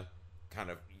gonna kind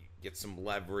of get some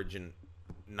leverage and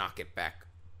knock it back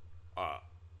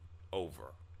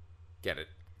over. Get it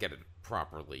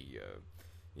properly,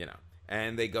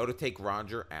 And they go to take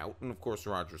Roger out, and of course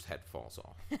Roger's head falls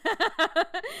off.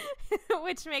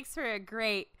 Which makes for a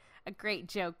great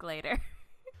joke later.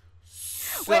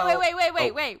 So,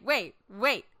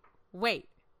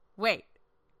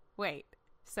 Wait.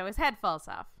 So his head falls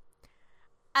off.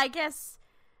 I guess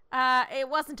it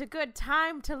wasn't a good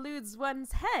time to lose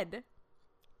one's head.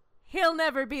 He'll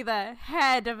never be the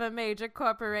head of a major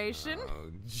corporation. Oh,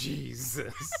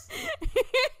 Jesus.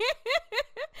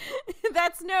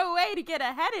 That's no way to get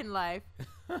ahead in life.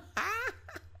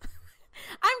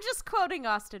 I'm just quoting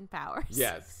Austin Powers.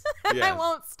 Yes. I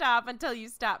won't stop until you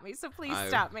stop me, so please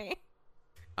stop me.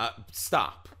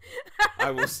 Stop.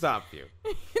 I will stop you.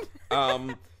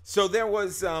 So there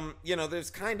was, there's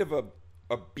kind of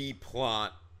a B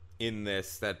plot in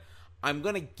this that I'm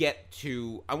going to get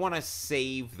to. I want to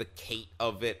save the Kate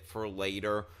of it for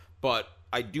later, but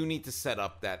I do need to set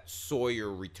up that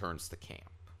Sawyer returns to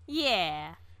camp.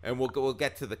 Yeah. And we'll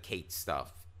get to the Kate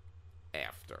stuff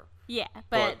after. Yeah,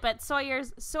 but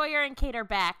Sawyer and Kate are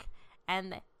back,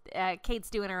 and Kate's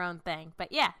doing her own thing.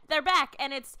 But yeah, they're back,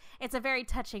 and it's a very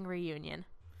touching reunion.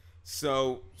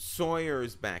 So Sawyer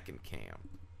is back in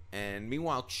camp, and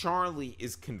meanwhile Charlie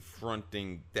is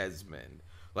confronting Desmond.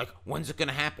 Like, when's it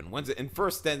gonna happen? And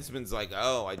first Desmond's like,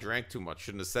 oh, I drank too much,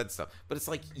 shouldn't have said stuff. But it's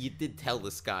like, you did tell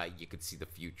this guy you could see the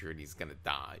future and he's gonna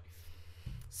die.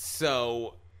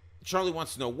 So Charlie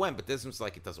wants to know when, but Desmond's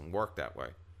like, it doesn't work that way.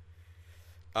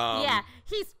 Yeah,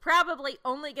 he's probably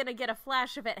only gonna get a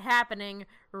flash of it happening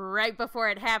right before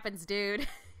it happens, dude.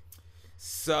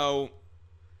 So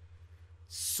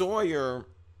Sawyer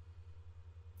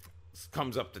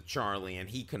comes up to Charlie and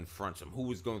he confronts him. Who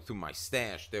was going through my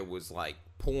stash? There was like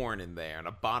porn in there and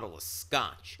a bottle of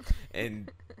scotch.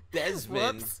 And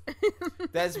Desmond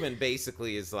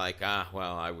basically is like,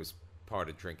 well, I was part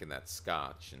of drinking that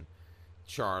scotch. And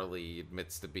Charlie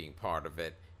admits to being part of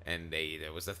it. And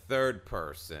there was a third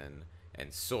person,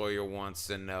 and Sawyer wants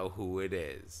to know who it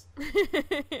is.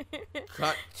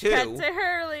 Cut to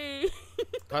Hurley.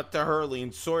 Cut to Hurley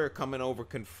and Sawyer coming over,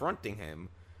 confronting him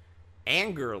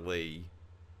angrily.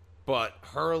 But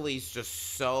Hurley's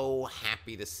just so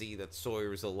happy to see that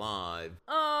Sawyer's alive.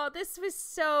 Oh, this was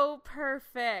so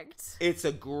perfect. It's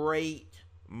a great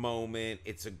moment.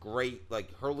 It's a great,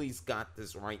 Hurley's got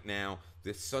this right now.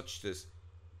 There's this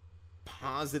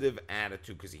positive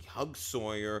attitude because he hugs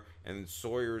Sawyer, and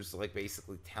Sawyer's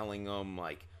basically telling him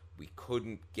we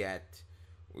couldn't, it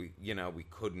was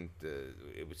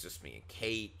just me and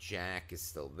Kate. Jack is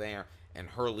still there, and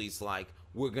Hurley's like,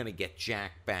 we're gonna get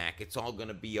Jack back. It's all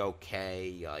gonna be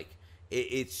okay.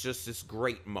 It's just this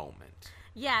great moment.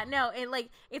 Yeah, no,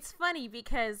 it's funny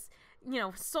because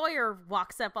Sawyer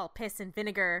walks up all piss and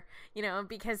vinegar,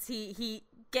 because he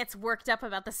gets worked up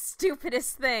about the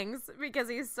stupidest things because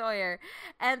he's Sawyer.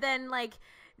 And then,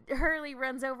 Hurley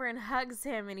runs over and hugs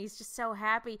him, and he's just so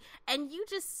happy. And you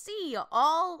just see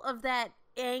all of that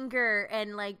anger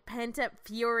and, pent-up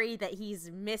fury that he's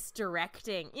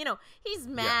misdirecting. He's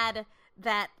mad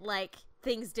that,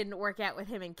 things didn't work out with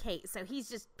him and Kate, so he's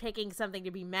just picking something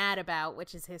to be mad about,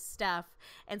 which is his stuff,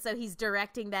 and so he's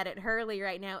directing that at Hurley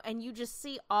right now, and you just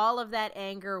see all of that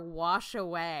anger wash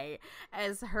away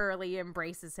as Hurley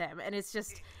embraces him, and it's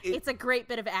just it's a great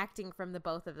bit of acting from the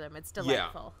both of them. It's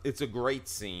delightful. Yeah, it's a great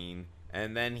scene,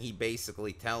 and then he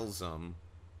basically tells him,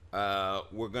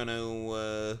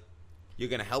 you're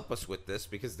gonna help us with this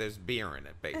because there's beer in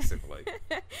it, basically.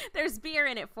 There's beer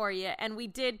in it for you, and we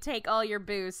did take all your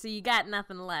booze, so you got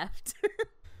nothing left.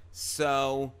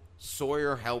 So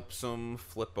Sawyer helps him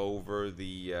flip over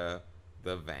the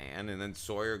van, and then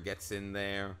Sawyer gets in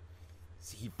there.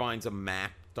 He finds a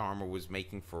map Dharma was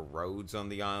making for roads on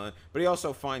the island, but he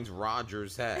also finds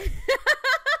Roger's head. It's like,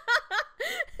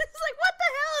 what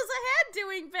the hell is a head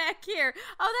doing back here?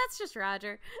 Oh, that's just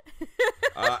Roger.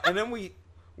 And then we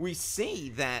see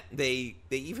that they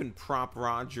even prop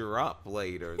Roger up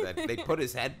later, that they put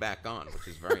his head back on, which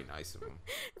is very nice of him.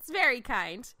 It's very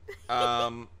kind.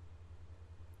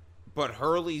 But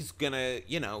Hurley's gonna,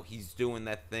 he's doing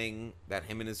that thing that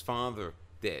him and his father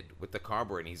did with the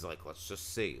carburetor. And he's like, let's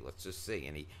just see.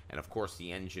 And of course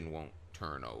the engine won't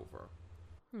turn over.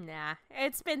 Nah,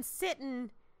 it's been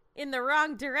sitting in the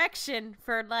wrong direction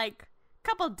for a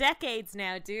couple decades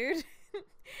now, dude.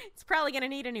 It's probably going to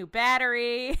need a new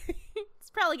battery. It's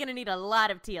probably going to need a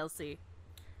lot of TLC.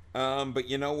 But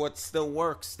you know what still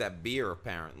works? That beer,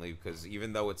 apparently, because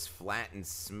even though it's flat and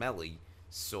smelly,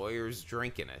 Sawyer's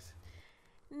drinking it.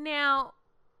 Now,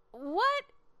 what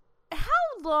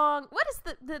is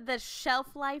the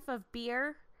shelf life of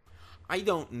beer? I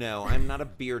don't know. I'm not a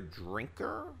beer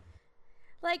drinker.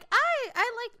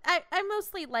 I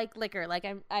mostly like liquor.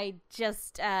 I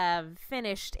just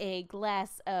finished a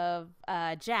glass of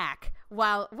Jack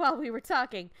while we were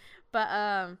talking, but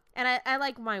and I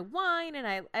like my wine,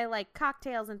 and I like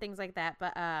cocktails and things like that.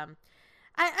 But I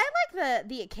I like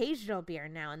the occasional beer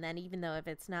now and then, even though if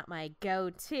it's not my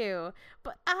go-to.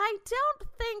 But I don't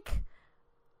think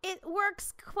it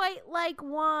works quite like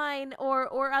wine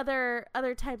or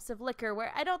other types of liquor,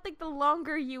 where I don't think the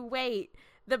longer you wait,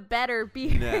 the better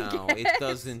beer No, gets.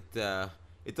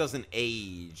 it doesn't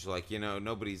age. Like,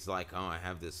 nobody's like, oh, I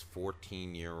have this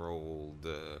 14-year-old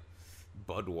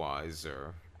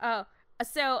Budweiser. Oh,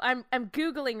 so I'm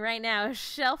Googling right now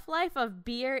shelf life of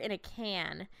beer in a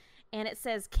can, and it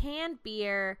says canned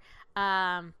beer,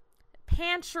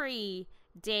 pantry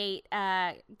date,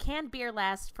 canned beer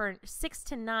lasts for 6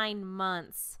 to 9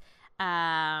 months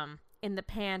in the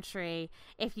pantry.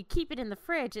 If you keep it in the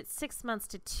fridge, it's 6 months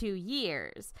to 2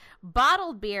 years.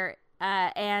 Bottled beer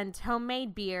and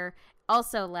homemade beer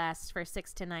also lasts for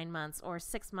 6 to 9 months, or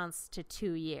 6 months to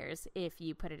 2 years if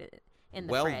you put it in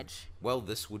the fridge. Well,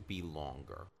 this would be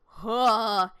longer.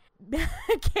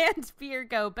 Can't beer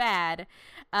go bad?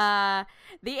 The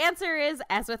answer is,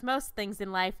 as with most things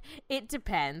in life, it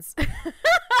depends.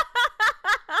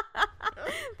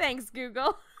 Thanks,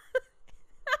 Google.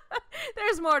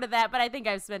 There's more to that, but I think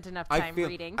I've spent enough time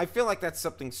reading. I feel like that's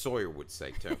something Sawyer would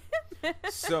say, too.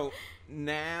 So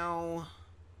now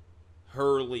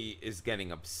Hurley is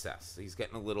getting obsessed. He's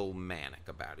getting a little manic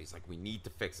about it. He's like, we need to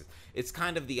fix it. It's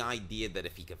kind of the idea that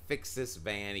if he could fix this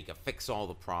van, he could fix all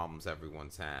the problems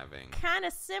everyone's having. Kind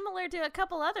of similar to a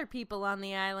couple other people on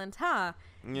the island, huh?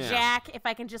 Yeah. Jack, if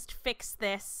I can just fix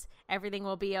this, everything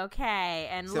will be okay.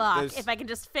 And Except Locke, if I can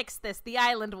just fix this, the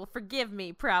island will forgive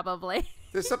me, probably.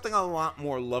 There's something a lot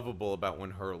more lovable about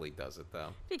when Hurley does it,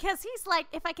 though. Because he's like,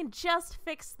 if I can just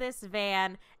fix this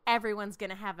van, everyone's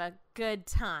going to have a good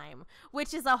time.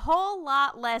 Which is a whole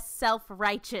lot less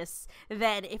self-righteous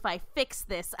than if I fix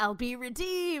this, I'll be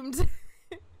redeemed.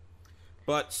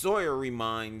 But Sawyer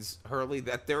reminds Hurley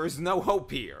that there is no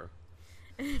hope here.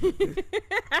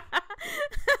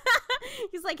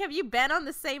 He's like, have you been on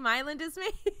the same island as me?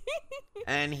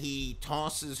 And he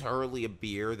tosses Hurley a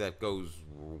beer that goes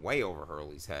way over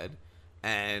Hurley's head.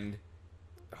 And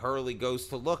Hurley goes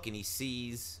to look, and he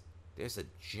sees there's a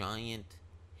giant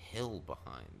hill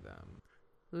behind them.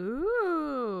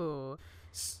 Ooh.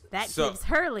 That gives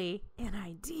Hurley an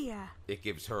idea. It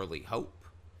gives Hurley hope.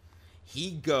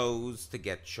 He goes to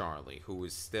get Charlie, who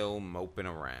is still moping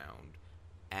around.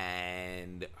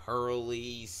 And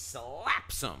Hurley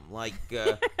slaps him like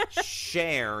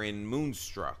Cher in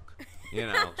Moonstruck,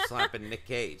 slapping Nick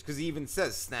Cage. Because he even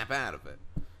says, snap out of it.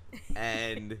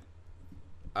 And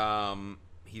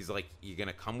he's like, you're going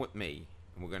to come with me,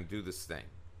 and we're going to do this thing.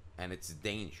 And it's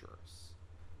dangerous.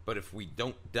 But if we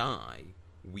don't die,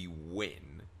 we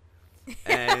win.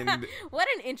 And what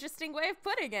an interesting way of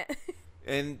putting it.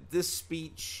 And this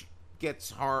speech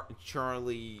gets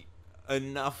Charlie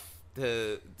enough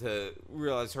to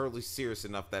realize Hurley's serious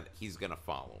enough that he's gonna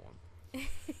follow him.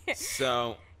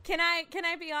 So can I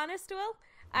be honest, Will?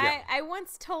 Yeah. I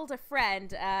once told a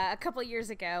friend a couple years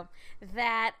ago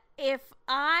that if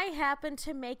I happen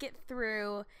to make it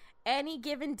through any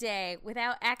given day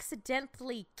without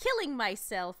accidentally killing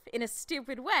myself in a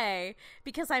stupid way,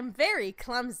 because I'm very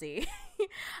clumsy,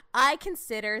 I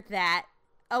consider that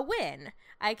a win.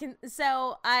 I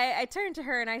turned to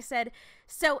her and I said,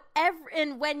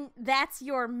 and when that's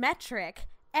your metric,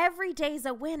 every day's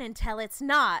a win until it's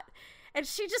not. And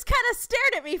she just kind of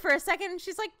stared at me for a second, and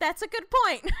she's like, that's a good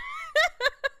point.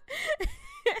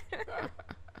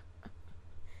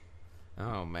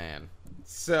 Oh, man.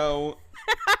 So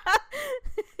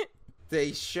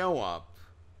they show up,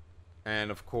 and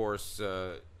of course,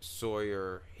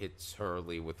 Sawyer hits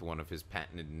Hurley with one of his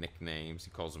patented nicknames.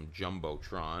 He calls him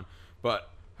Jumbotron,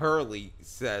 but Hurley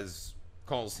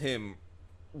calls him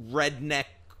Redneck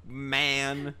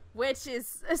Man, which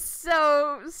is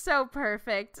so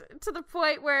perfect, to the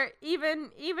point where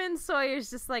even Sawyer's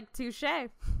just like, touche. I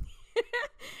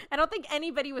don't think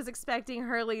anybody was expecting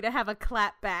Hurley to have a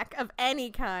clapback of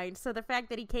any kind, so the fact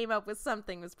that he came up with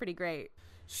something was pretty great.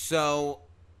 So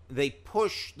they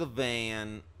push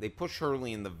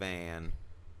Hurley in the van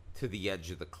to the edge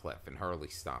of the cliff, and Hurley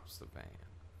stops the van.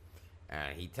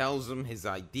 And he tells him his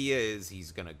idea is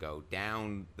he's going to go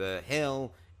down the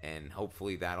hill, and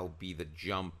hopefully that'll be the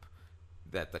jump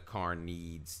that the car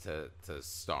needs to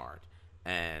start.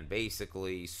 And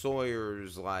basically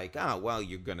Sawyer's like, oh, well,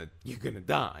 you're gonna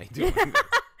die doing this.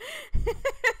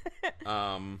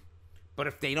 But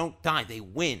if they don't die, they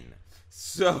win.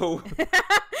 So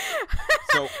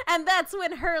and that's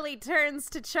when Hurley turns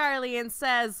to Charlie and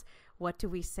says, what do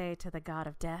we say to the god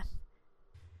of death?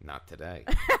 Not today.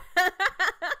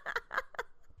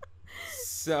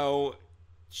 So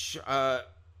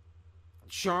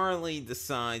Charlie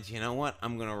decides, you know what?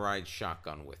 I'm going to ride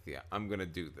shotgun with you. I'm going to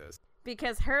do this.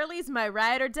 Because Hurley's my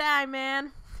ride or die,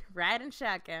 man. Riding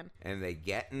shotgun. And they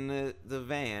get in the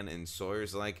van, and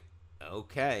Sawyer's like,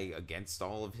 okay, against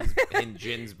all of his and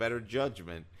Jin's better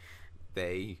judgment,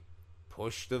 they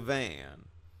push the van.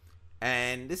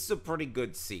 And this is a pretty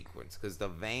good sequence, because the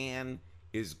van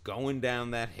is going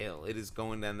down that hill. It is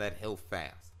going down that hill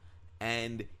fast.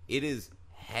 And it is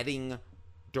heading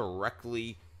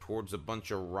directly towards a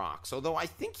bunch of rocks. Although I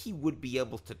think he would be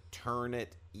able to turn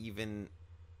it even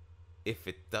if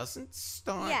it doesn't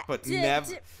start, but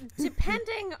never.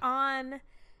 Depending on,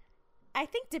 I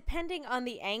think depending on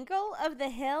the angle of the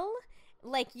hill,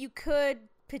 like you could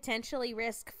potentially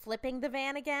risk flipping the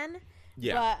van again.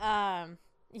 Yeah. But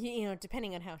you know,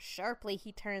 depending on how sharply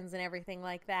he turns and everything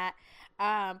like that.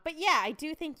 But yeah, I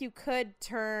do think you could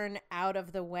turn out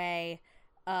of the way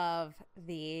of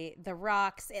the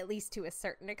rocks, at least to a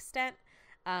certain extent.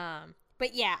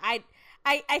 But yeah, I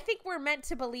think we're meant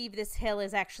to believe this hill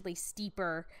is actually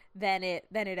steeper than it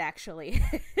actually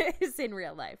is in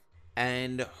real life.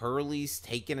 And Hurley's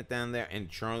taking it down there, and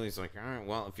Charlie's like, all right,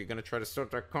 well, if you're going to try to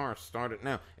start that car, start it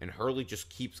now. And Hurley just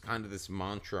keeps kind of this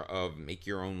mantra of make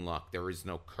your own luck. There is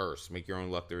no curse. Make your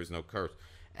own luck. There is no curse.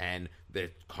 And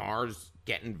the car's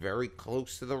getting very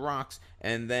close to the rocks,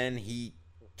 and then he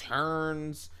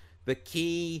turns the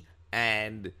key,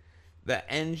 and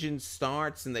the engine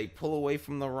starts, and they pull away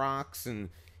from the rocks, and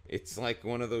it's like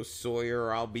one of those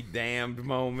Sawyer I'll be damned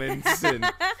moments, and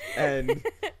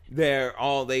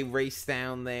they race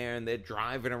down there, and they're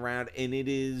driving around, and it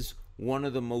is one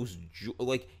of the most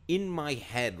like in my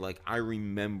head, like I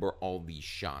remember all these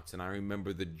shots, and I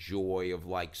remember the joy of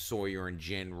like Sawyer and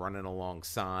Jin running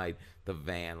alongside the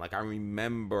van. Like I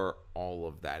remember all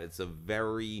of that. It's a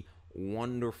very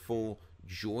wonderful,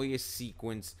 joyous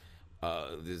sequence.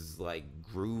 There's like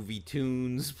groovy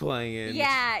tunes playing.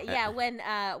 Yeah. When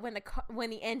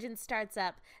the engine starts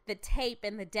up, the tape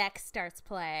in the deck starts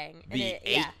playing. The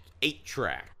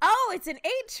 8-track. Oh, it's an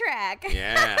 8-track.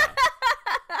 Yeah.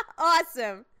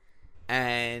 Awesome.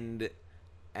 And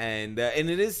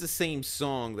it is the same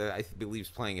song that I believe is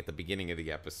playing at the beginning of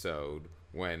the episode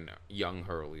when young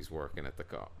Hurley's working on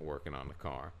the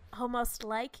car. Almost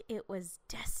like it was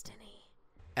destiny.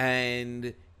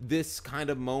 And this kind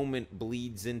of moment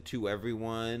bleeds into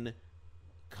everyone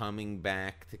coming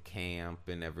back to camp,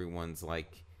 and everyone's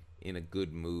like in a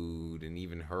good mood. And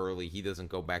even Hurley, he doesn't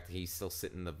go back to, he's still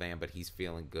sitting in the van, but he's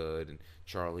feeling good. And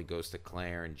Charlie goes to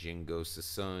Claire, and Jin goes to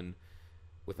Sun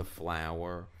with a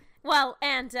flower. Well,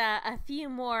 and a few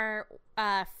more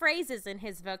phrases in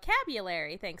his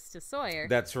vocabulary, thanks to Sawyer.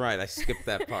 That's right. I skipped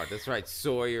that part. That's right.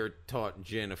 Sawyer taught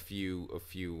Jin a few.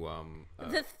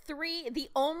 The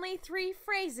only 3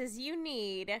 phrases you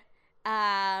need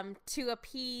to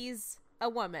appease a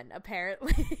woman,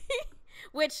 apparently.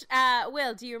 Which,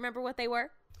 Will, do you remember what they were?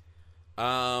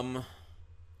 Like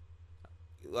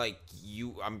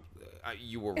you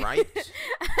were right.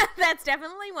 That's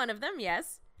definitely one of them.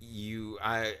 Yes.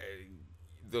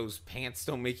 Those pants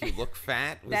don't make you look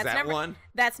fat. Was That's one?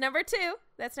 That's number 2.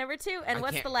 And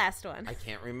what's the last one? I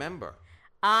can't remember.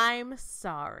 I'm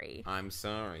sorry.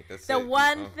 That's the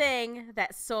one thing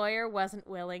that Sawyer wasn't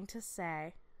willing to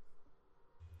say.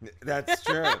 That's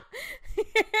true.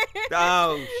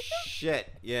 Oh,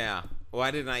 shit. Yeah.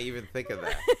 Why didn't I even think of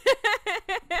that?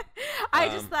 I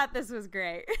just thought this was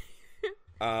great.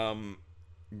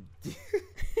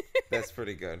 That's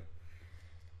pretty good.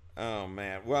 Oh,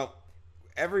 man. Well,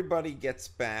 everybody gets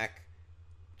back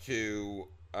to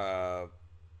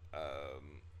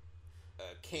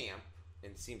camp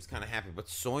and seems kind of happy, but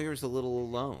Sawyer's a little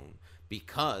alone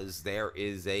because there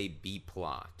is a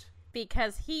B-plot.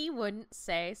 Because he wouldn't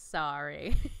say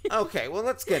sorry. Okay, well,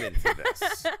 let's get into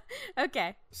this.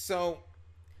 Okay. So,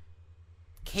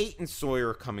 Kate and Sawyer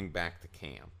are coming back to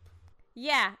camp.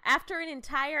 Yeah, after an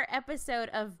entire episode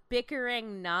of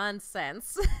bickering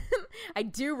nonsense. I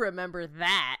do remember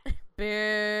that.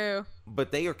 Boo.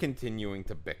 But they are continuing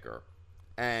to bicker.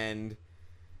 And,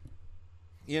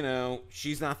 you know,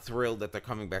 she's not thrilled that they're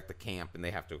coming back to camp and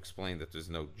they have to explain that there's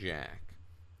no Jack.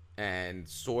 And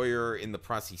Sawyer, in the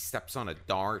process, he steps on a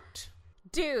dart.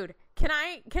 Dude, can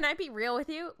I be real with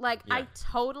you? Like, yeah. I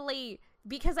totally...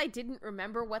 Because I didn't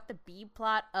remember what the B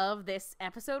plot of this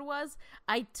episode was,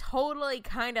 I totally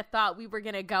kind of thought we were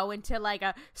going to go into like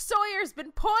a Sawyer's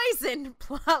been poisoned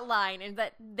plot line and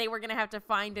that they were going to have to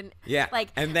find an... Yeah, like,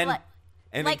 and then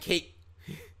Kate...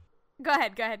 Go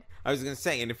ahead. I was going to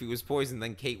say, and if he was poisoned,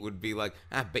 then Kate would be like,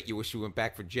 I bet you wish you went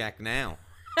back for Jack now.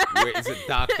 Where is a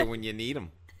doctor when you need him?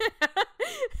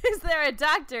 there a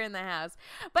doctor in the house?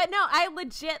 But no, I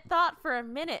legit thought for a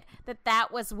minute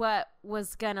that was what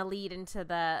was gonna lead into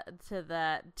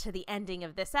the ending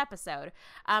of this episode,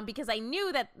 because I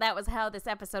knew that was how this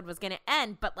episode was gonna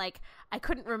end, but like I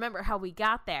couldn't remember how we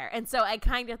got there, and so I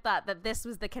kind of thought that this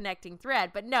was the connecting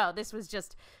thread. But no, this was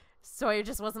just Sawyer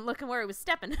just wasn't looking where he was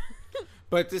stepping.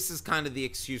 But this is kind of the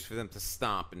excuse for them to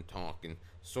stop and talk, and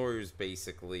Sawyer's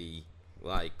basically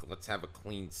like, let's have a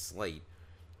clean slate,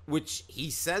 which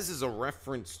he says is a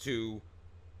reference to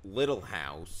Little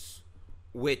House,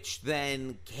 which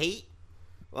then Kate,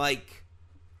 like,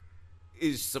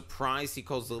 is surprised he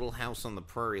calls Little House on the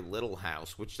Prairie Little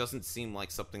House, which doesn't seem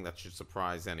like something that should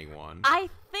surprise anyone. I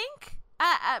think,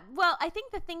 I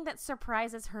think the thing that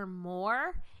surprises her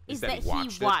more is that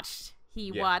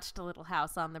he watched a Little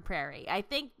House on the Prairie. I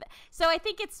think I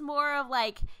think it's more of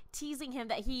like teasing him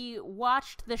that he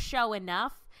watched the show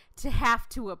enough to have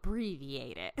to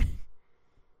abbreviate it.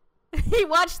 He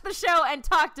watched the show and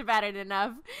talked about it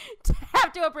enough to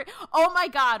have to abbreviate. Oh my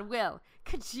God, Will,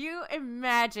 could you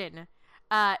imagine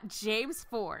James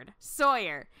Ford,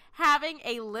 Sawyer, having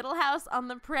a Little House on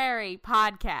the Prairie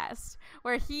podcast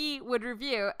where he would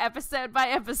review episode by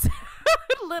episode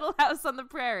Little House on the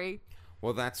Prairie?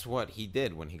 Well, that's what he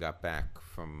did when he got back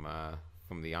from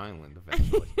the island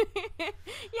eventually.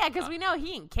 Yeah, because we know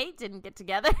he and Kate didn't get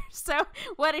together. So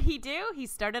what did he do? He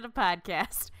started a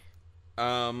podcast.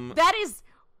 That is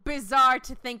bizarre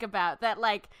to think about. That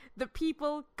like the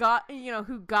people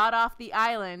who got off the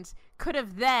island could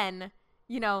have then,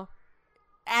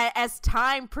 as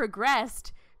time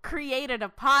progressed, created a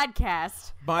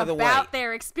podcast about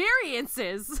their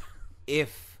experiences.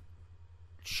 If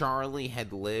Charlie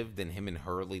had lived and him and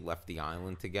Hurley left the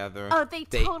island together, they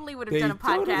totally would have done a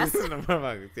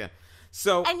podcast. Yeah.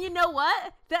 So, and you know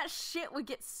what? That shit would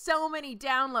get so many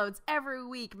downloads every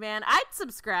week, man. I'd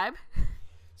subscribe.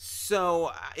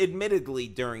 So, admittedly,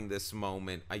 during this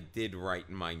moment, I did write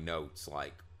in my notes,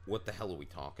 like, what the hell are we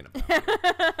talking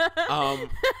about?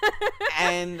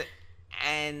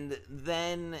 And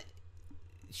then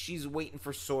she's waiting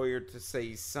for Sawyer to say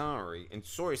he's sorry, and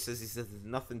Sawyer says there's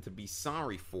nothing to be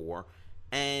sorry for.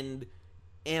 And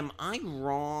am I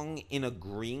wrong in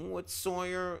agreeing with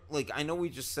Sawyer? Like, I know we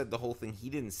just said the whole thing. He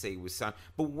didn't say he was sorry,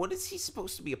 but what is he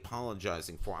supposed to be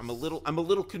apologizing for? I'm a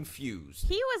little confused.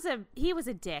 He was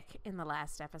a dick in the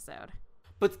last episode.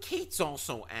 But Kate's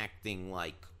also acting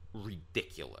like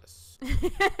ridiculous.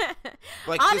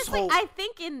 Like, honestly, I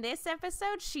think in this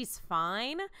episode she's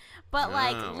fine, but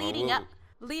like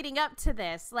leading up to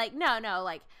this, like no,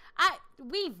 like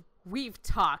we've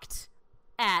talked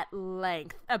at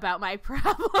length about my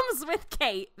problems with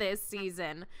Kate this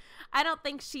season. I don't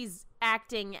think she's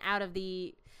acting I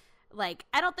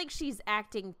don't think she's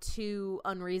acting too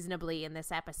unreasonably in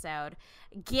this episode,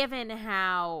 given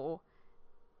how,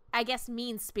 I guess,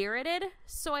 mean-spirited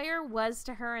Sawyer was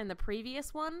to her in the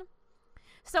previous one.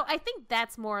 So I think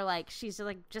that's more like she's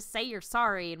like, just say you're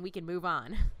sorry and we can move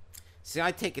on. See,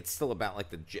 I take it still about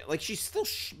like she's still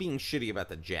being shitty about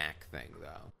the Jack thing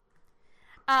though.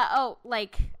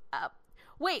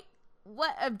 Wait,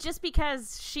 what? Just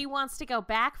because she wants to go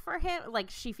back for him, like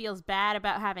she feels bad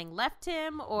about having left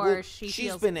him, or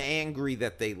she's been angry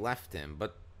that they left him,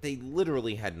 but they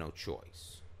literally had no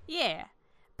choice. Yeah,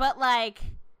 but like,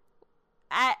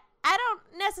 I don't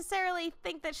necessarily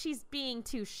think that she's being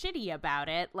too shitty about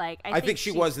it. Like, I think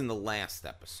she was in the last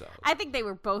episode. I think they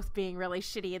were both being really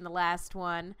shitty in the last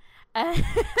one.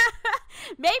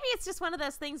 Maybe it's just one of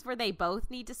those things where they both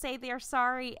need to say they're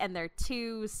sorry, and they're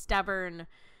too stubborn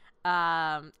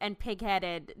and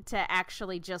pig-headed to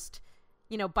actually just,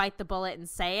 bite the bullet and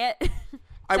say it.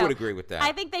 I would agree with that.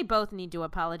 I think they both need to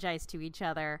apologize to each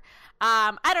other.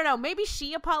 I don't know. Maybe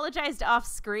she apologized off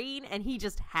screen and he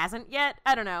just hasn't yet.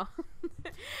 I don't know.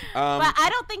 But I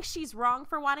don't think she's wrong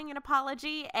for wanting an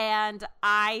apology,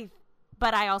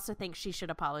 but I also think she should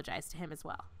apologize to him as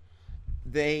well.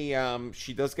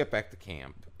 She does get back to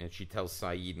camp, and she tells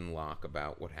Saeed and Locke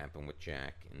about what happened with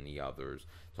Jack and the others.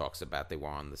 Talks about they were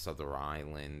on this other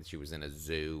island. She was in a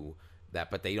zoo.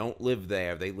 But they don't live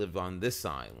there. They live on this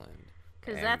island.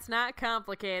 Because that's not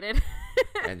complicated.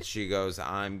 And she goes,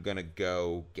 I'm going to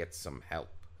go get some help.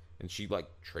 And she,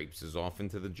 traipses off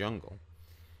into the jungle.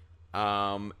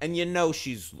 And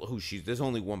there's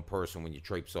only one person when you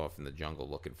traipse off in the jungle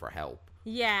looking for help.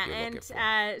 Yeah, and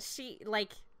she,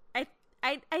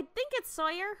 I think it's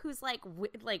Sawyer who's like,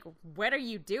 what are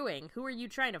you doing? Who are you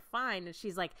trying to find? And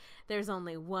she's like, there's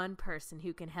only one person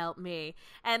who can help me.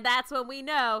 And that's when we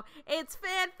know it's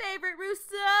fan favorite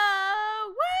Rousseau.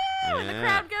 Woo! Yeah. And the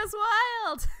crowd goes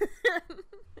wild.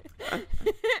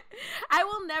 I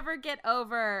will never get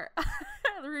over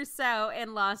Rousseau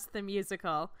in Lost the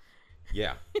Musical.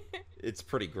 Yeah, it's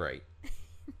pretty great.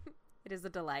 It is a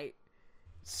delight.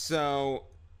 So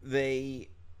they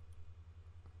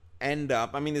end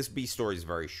up, I mean, this B story is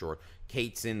very short.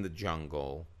 Kate's in the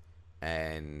jungle,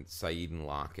 and Saeed and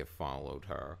Locke have followed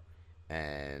her.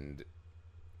 And,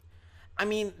 I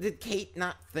mean, did Kate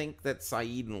not think that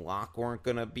Saeed and Locke weren't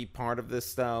going to be part of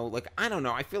this, though? Like, I don't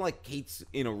know. I feel like Kate's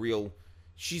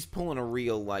she's pulling a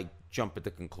real, like, jump at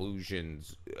the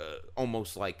conclusions,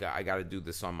 almost like I got to do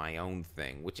this on my own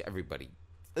thing, which everybody,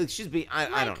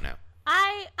 I don't know.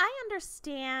 I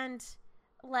understand,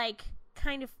 like,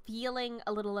 kind of feeling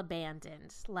a little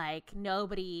abandoned, like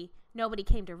nobody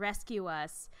came to rescue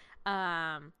us.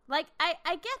 Like I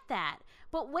get that,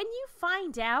 but when you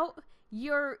find out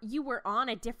you were on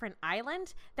a different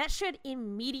island, that should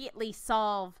immediately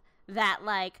solve that.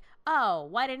 Like, oh,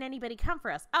 why didn't anybody come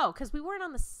for us? Oh, because we weren't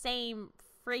on the same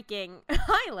freaking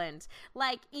island.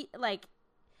 Like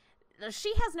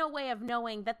she has no way of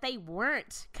knowing that they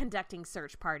weren't conducting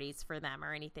search parties for them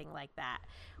or anything like that.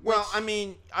 Well, I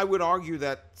mean, I would argue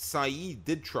that Saeed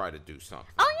did try to do something.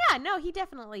 Oh, yeah. No, he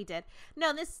definitely did.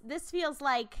 No, this feels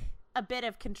like a bit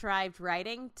of contrived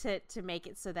writing to make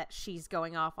it so that she's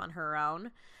going off on her own.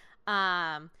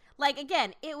 Like,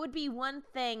 again, it would be one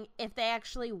thing if they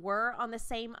actually were on the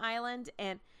same island.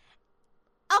 And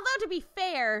although, to be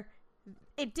fair,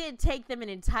 it did take them an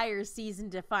entire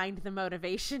season to find the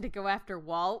motivation to go after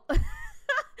Walt.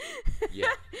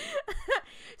 Yeah.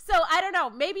 So, I don't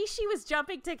know. Maybe she was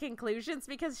jumping to conclusions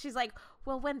because she's like,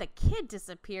 well, when the kid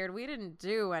disappeared, we didn't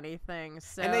do anything,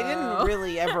 so... And they didn't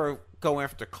really ever go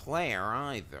after Claire,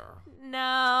 either.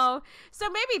 No. So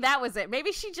maybe that was it.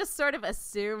 Maybe she just sort of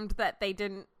assumed that they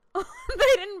didn't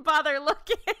bother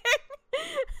looking.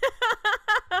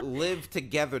 Live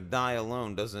together, die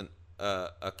alone doesn't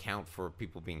account for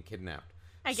people being kidnapped.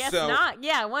 I guess not.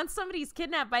 Yeah, once somebody's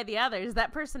kidnapped by the others,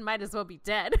 that person might as well be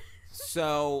dead.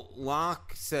 So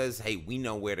Locke says, hey, we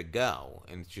know where to go.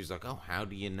 And she's like, oh, how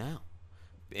do you know?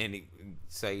 And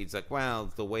Saeed's like,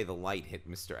 well, the way the light hit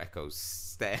Mr. Echo's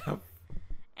staff.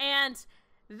 And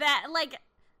that, like,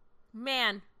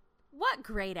 man, what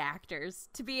great actors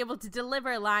to be able to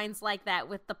deliver lines like that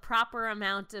with the proper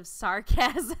amount of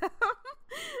sarcasm.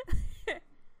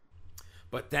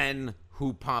 But then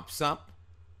who pops up?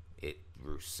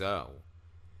 Rousseau.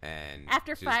 And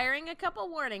after firing a couple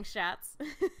warning shots.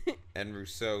 And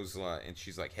Rousseau's and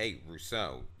she's like, hey,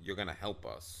 Rousseau, you're gonna help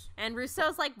us. And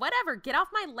Rousseau's like, whatever, get off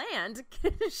my land.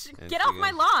 Get off my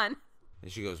lawn.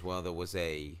 And she goes, well, there was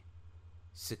a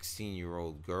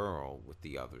 16-year-old girl with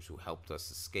the others who helped us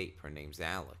escape. Her name's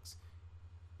Alex.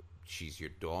 She's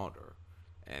your daughter.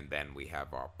 And then we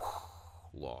have our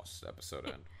Lost episode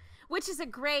end. Which is a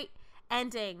great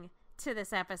ending to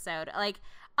this episode. Like,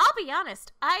 I'll be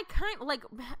honest, I kind of, like,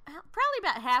 probably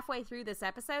about halfway through this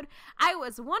episode, I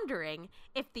was wondering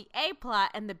if the A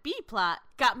plot and the B plot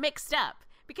got mixed up.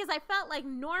 Because I felt like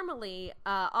normally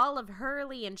all of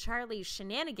Hurley and Charlie's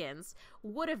shenanigans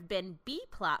would have been B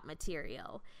plot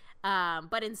material.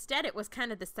 But instead it was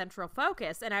kind of the central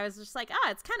focus. And I was just like,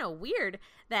 it's kind of weird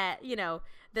that, you know,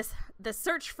 the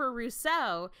search for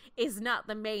Rousseau is not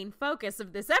the main focus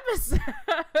of this episode.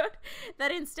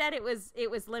 That instead it was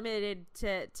limited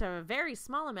to a very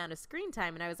small amount of screen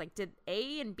time. And I was like, did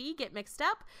A and B get mixed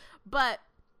up? But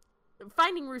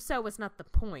finding Rousseau was not the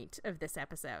point of this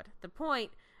episode. The point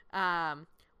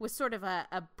was sort of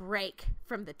a break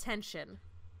from the tension.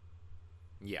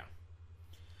 Yeah.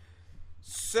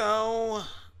 So,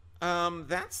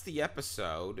 that's the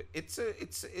episode. It's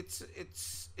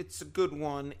a good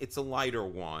one. It's a lighter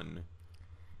one.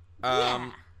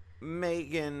 Yeah.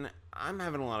 Megan, I'm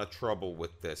having a lot of trouble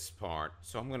with this part,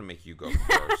 so I'm gonna make you go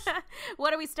first.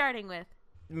 What are we starting with?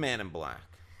 Man in Black.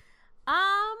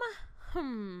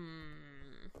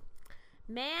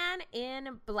 Man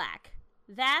in Black.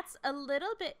 That's a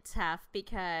little bit tough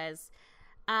because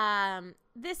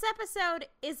this episode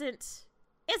isn't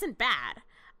bad.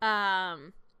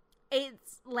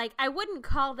 It's like, I wouldn't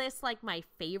call this like my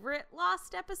favorite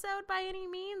Lost episode by any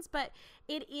means, but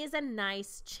it is a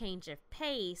nice change of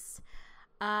pace.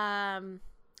 Let's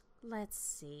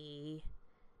see.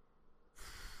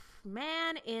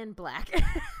 Man in Black.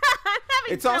 I'm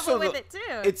having trouble with it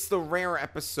too. It's the rare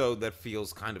episode that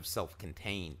feels kind of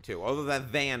self-contained too, although that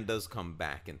van does come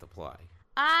back into play.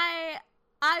 I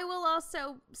will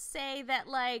also say that,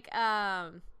 like,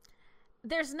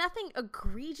 there's nothing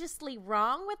egregiously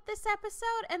wrong with this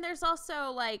episode, and there's also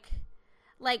like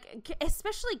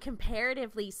especially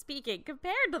comparatively speaking,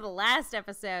 compared to the last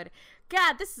episode,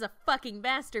 God, this is a fucking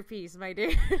masterpiece, my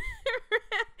dude.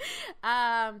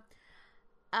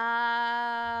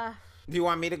 Do you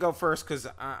want me to go first? Because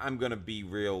I'm going to be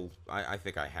real. I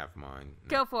think I have mine.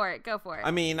 Go for it.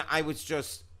 I mean,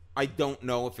 I don't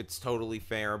know if it's totally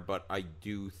fair, but I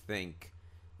do think,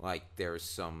 like, there's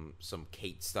some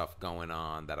Kate stuff going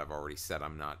on that I've already said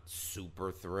I'm not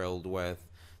super thrilled with,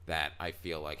 that I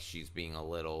feel like she's being a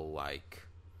little, like,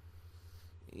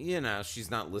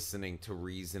 she's not listening to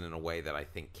reason in a way that I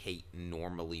think Kate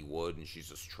normally would, and she's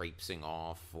just traipsing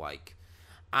off, like,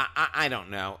 I don't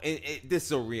know. This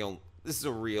is a real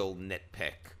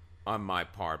nitpick on my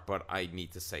part, but I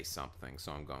need to say something,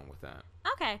 so I'm going with that.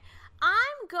 Okay.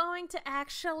 I'm going to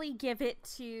actually give it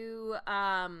to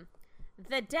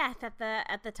the death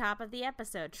at the top of the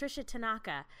episode, Tricia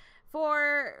Tanaka.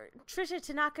 For Tricia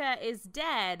Tanaka is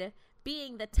dead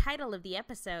being the title of the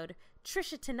episode,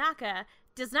 Tricia Tanaka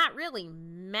does not really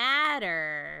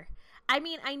matter. I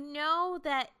mean, I know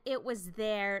that it was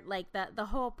there, like, the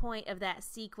whole point of that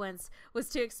sequence was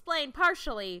to explain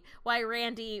partially why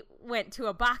Randy went to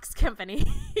a box company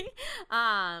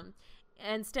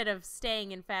instead of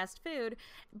staying in fast food.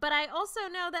 But I also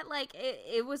know that, like,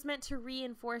 it was meant to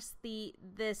reinforce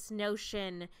this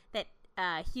notion that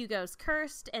Hugo's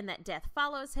cursed and that death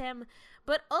follows him.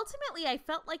 But ultimately, I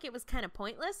felt like it was kind of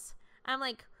pointless. I'm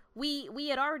like, we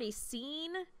had already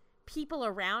seen people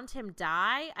around him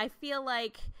die. I feel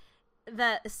like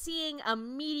seeing a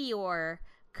meteor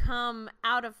come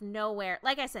out of nowhere,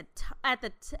 like I said, at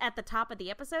the top of the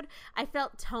episode, I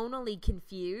felt tonally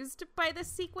confused by this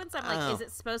sequence. I'm like, is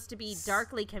it supposed to be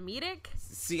darkly comedic?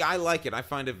 See, I like it. I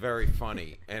find it very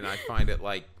funny, and I find it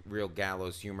like real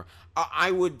gallows humor.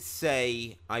 I would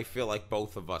say I feel like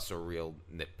both of us are real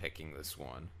nitpicking this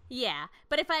one. Yeah,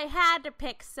 but if I had to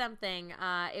pick something,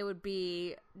 it would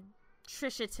be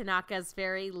Tricia Tanaka's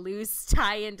very loose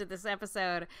tie into this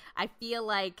episode. I feel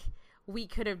like we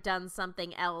could have done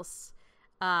something else.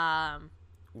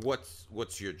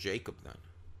 What's your Jacob then?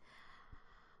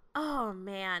 Oh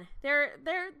man, there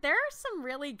are some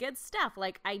really good stuff.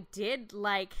 Like, I did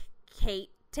like Kate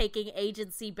taking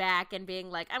agency back and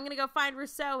being like, I'm gonna go find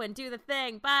Rousseau and do the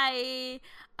thing. Bye.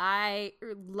 I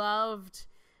loved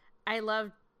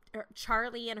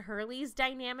Charlie and Hurley's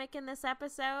dynamic in this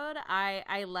episode.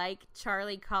 I like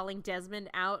Charlie calling Desmond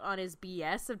out on his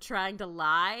BS of trying to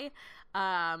lie.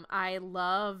 I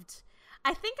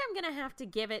think I'm gonna have to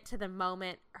give it to the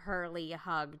moment Hurley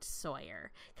hugged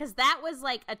Sawyer, because that was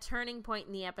like a turning point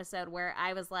in the episode where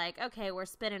I was like, okay, we're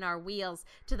spinning our wheels,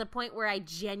 to the point where I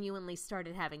genuinely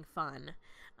started having fun.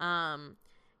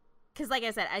 Because like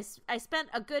I said, I spent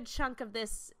a good chunk of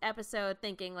this episode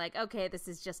thinking like, okay, this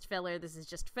is just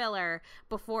filler,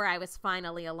 before I was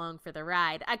finally along for the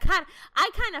ride. I kind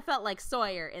of felt like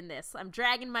Sawyer in this. I'm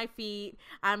dragging my feet,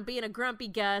 I'm being a grumpy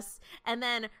Gus, and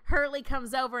then Hurley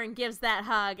comes over and gives that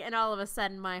hug, and all of a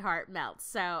sudden my heart melts.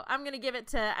 So I'm gonna give it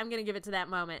to that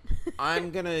moment.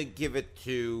 I'm gonna give it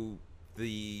to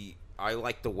I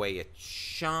like the way it's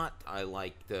shot. I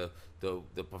like the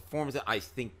performance. I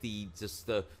think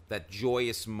that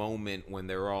joyous moment when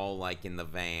they're all like in the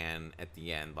van at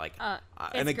the end, like,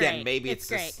 and again, great. Maybe it's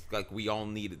just like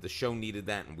the show needed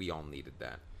that, and we all needed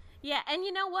that. Yeah, and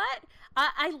you know what?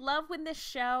 I love when this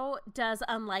show does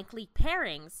unlikely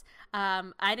pairings.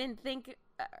 I didn't think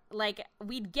like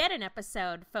we'd get an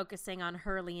episode focusing on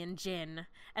Hurley and Jin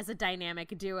as a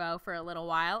dynamic duo for a little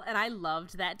while, and I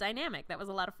loved that dynamic. That was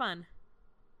a lot of fun.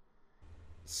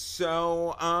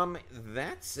 So,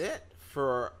 that's it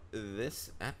for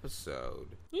this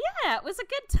episode. Yeah, it was a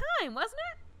good time, wasn't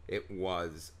it? It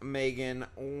was. Megan,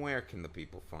 where can the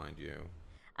people find you?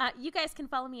 You guys can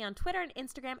follow me on Twitter and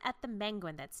Instagram at The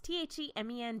Menguin. That's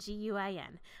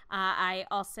TheMenguin. I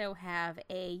also have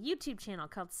a YouTube channel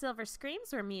called Silver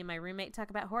Screams, where me and my roommate talk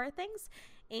about horror things.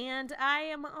 And I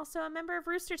am also a member of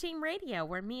Rooster Team Radio,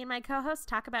 where me and my co-hosts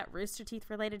talk about Rooster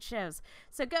Teeth-related shows.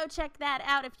 So go check that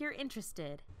out if you're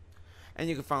interested. And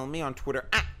you can follow me on Twitter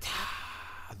at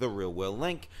The Real Will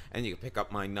Link. And you can pick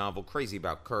up my novel, Crazy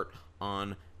About Kurt,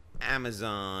 on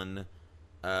Amazon.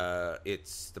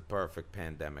 It's the perfect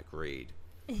pandemic read.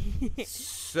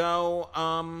 So,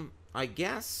 I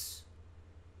guess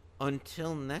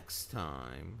until next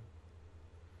time,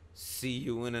 see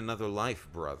you in another life,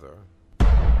 brother.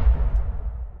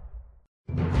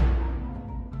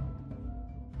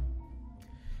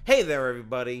 Hey there,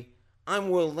 everybody. I'm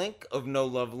Will Link of No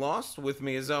Love Lost. With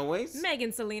me, as always,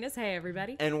 Megan Salinas. Hey,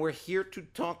 everybody. And we're here to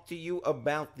talk to you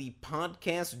about the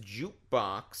Podcast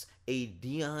Jukebox, a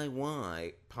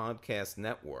DIY podcast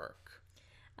network.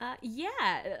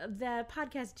 The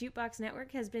Podcast Jukebox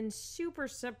Network has been super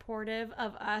supportive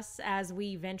of us as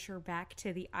we venture back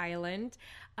to the island.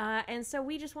 And so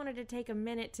we just wanted to take a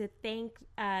minute to thank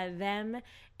them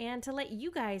and to let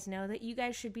you guys know that you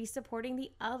guys should be supporting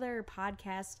the other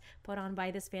podcasts put on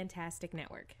by this fantastic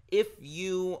network. If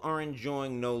you are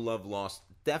enjoying No Love Lost,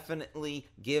 definitely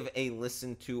give a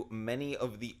listen to many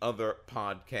of the other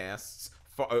podcasts,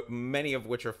 many of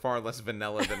which are far less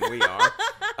vanilla than we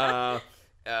are.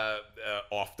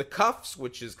 Off the Cuffs,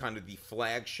 which is kind of the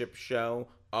flagship show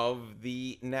of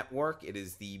the network. It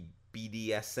is the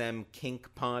BDSM kink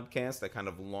podcast that kind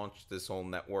of launched this whole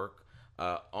network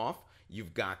off.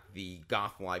 You've got the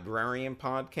Goth Librarian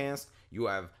podcast. You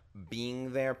have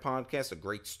Being There podcast, a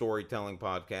great storytelling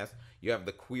podcast. You have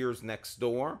the Queers Next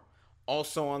Door,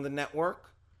 also on the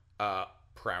network.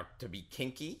 Proud to be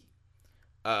Kinky.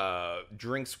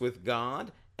 Drinks with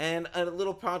God. And a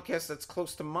little podcast that's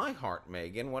close to my heart,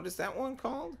 Megan. What is that one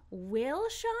called? Will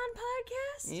Sean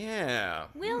Podcast? Yeah.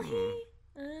 Will he?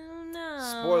 Oh,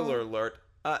 no. Spoiler alert.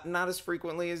 Not as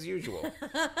frequently as usual.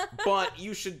 But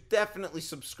you should definitely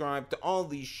subscribe to all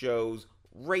these shows,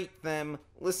 rate them,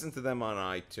 listen to them on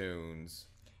iTunes.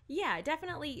 Yeah,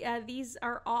 definitely. These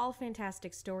are all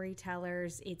fantastic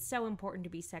storytellers. It's so important to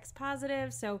be sex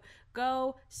positive. So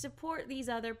go support these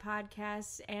other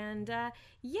podcasts. And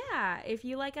if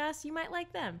you like us, you might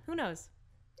like them. Who knows?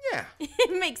 Yeah.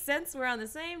 It makes sense. We're on the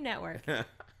same network.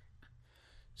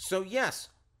 So yes,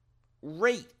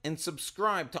 rate and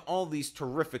subscribe to all these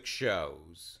terrific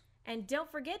shows. And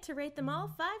don't forget to rate them all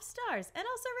 5 stars. And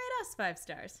also rate us 5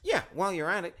 stars. Yeah, while you're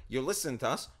at it, you're listening to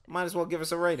us, might as well give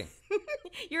us a rating.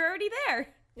 You're already there.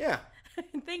 Yeah.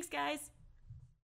 Thanks, guys.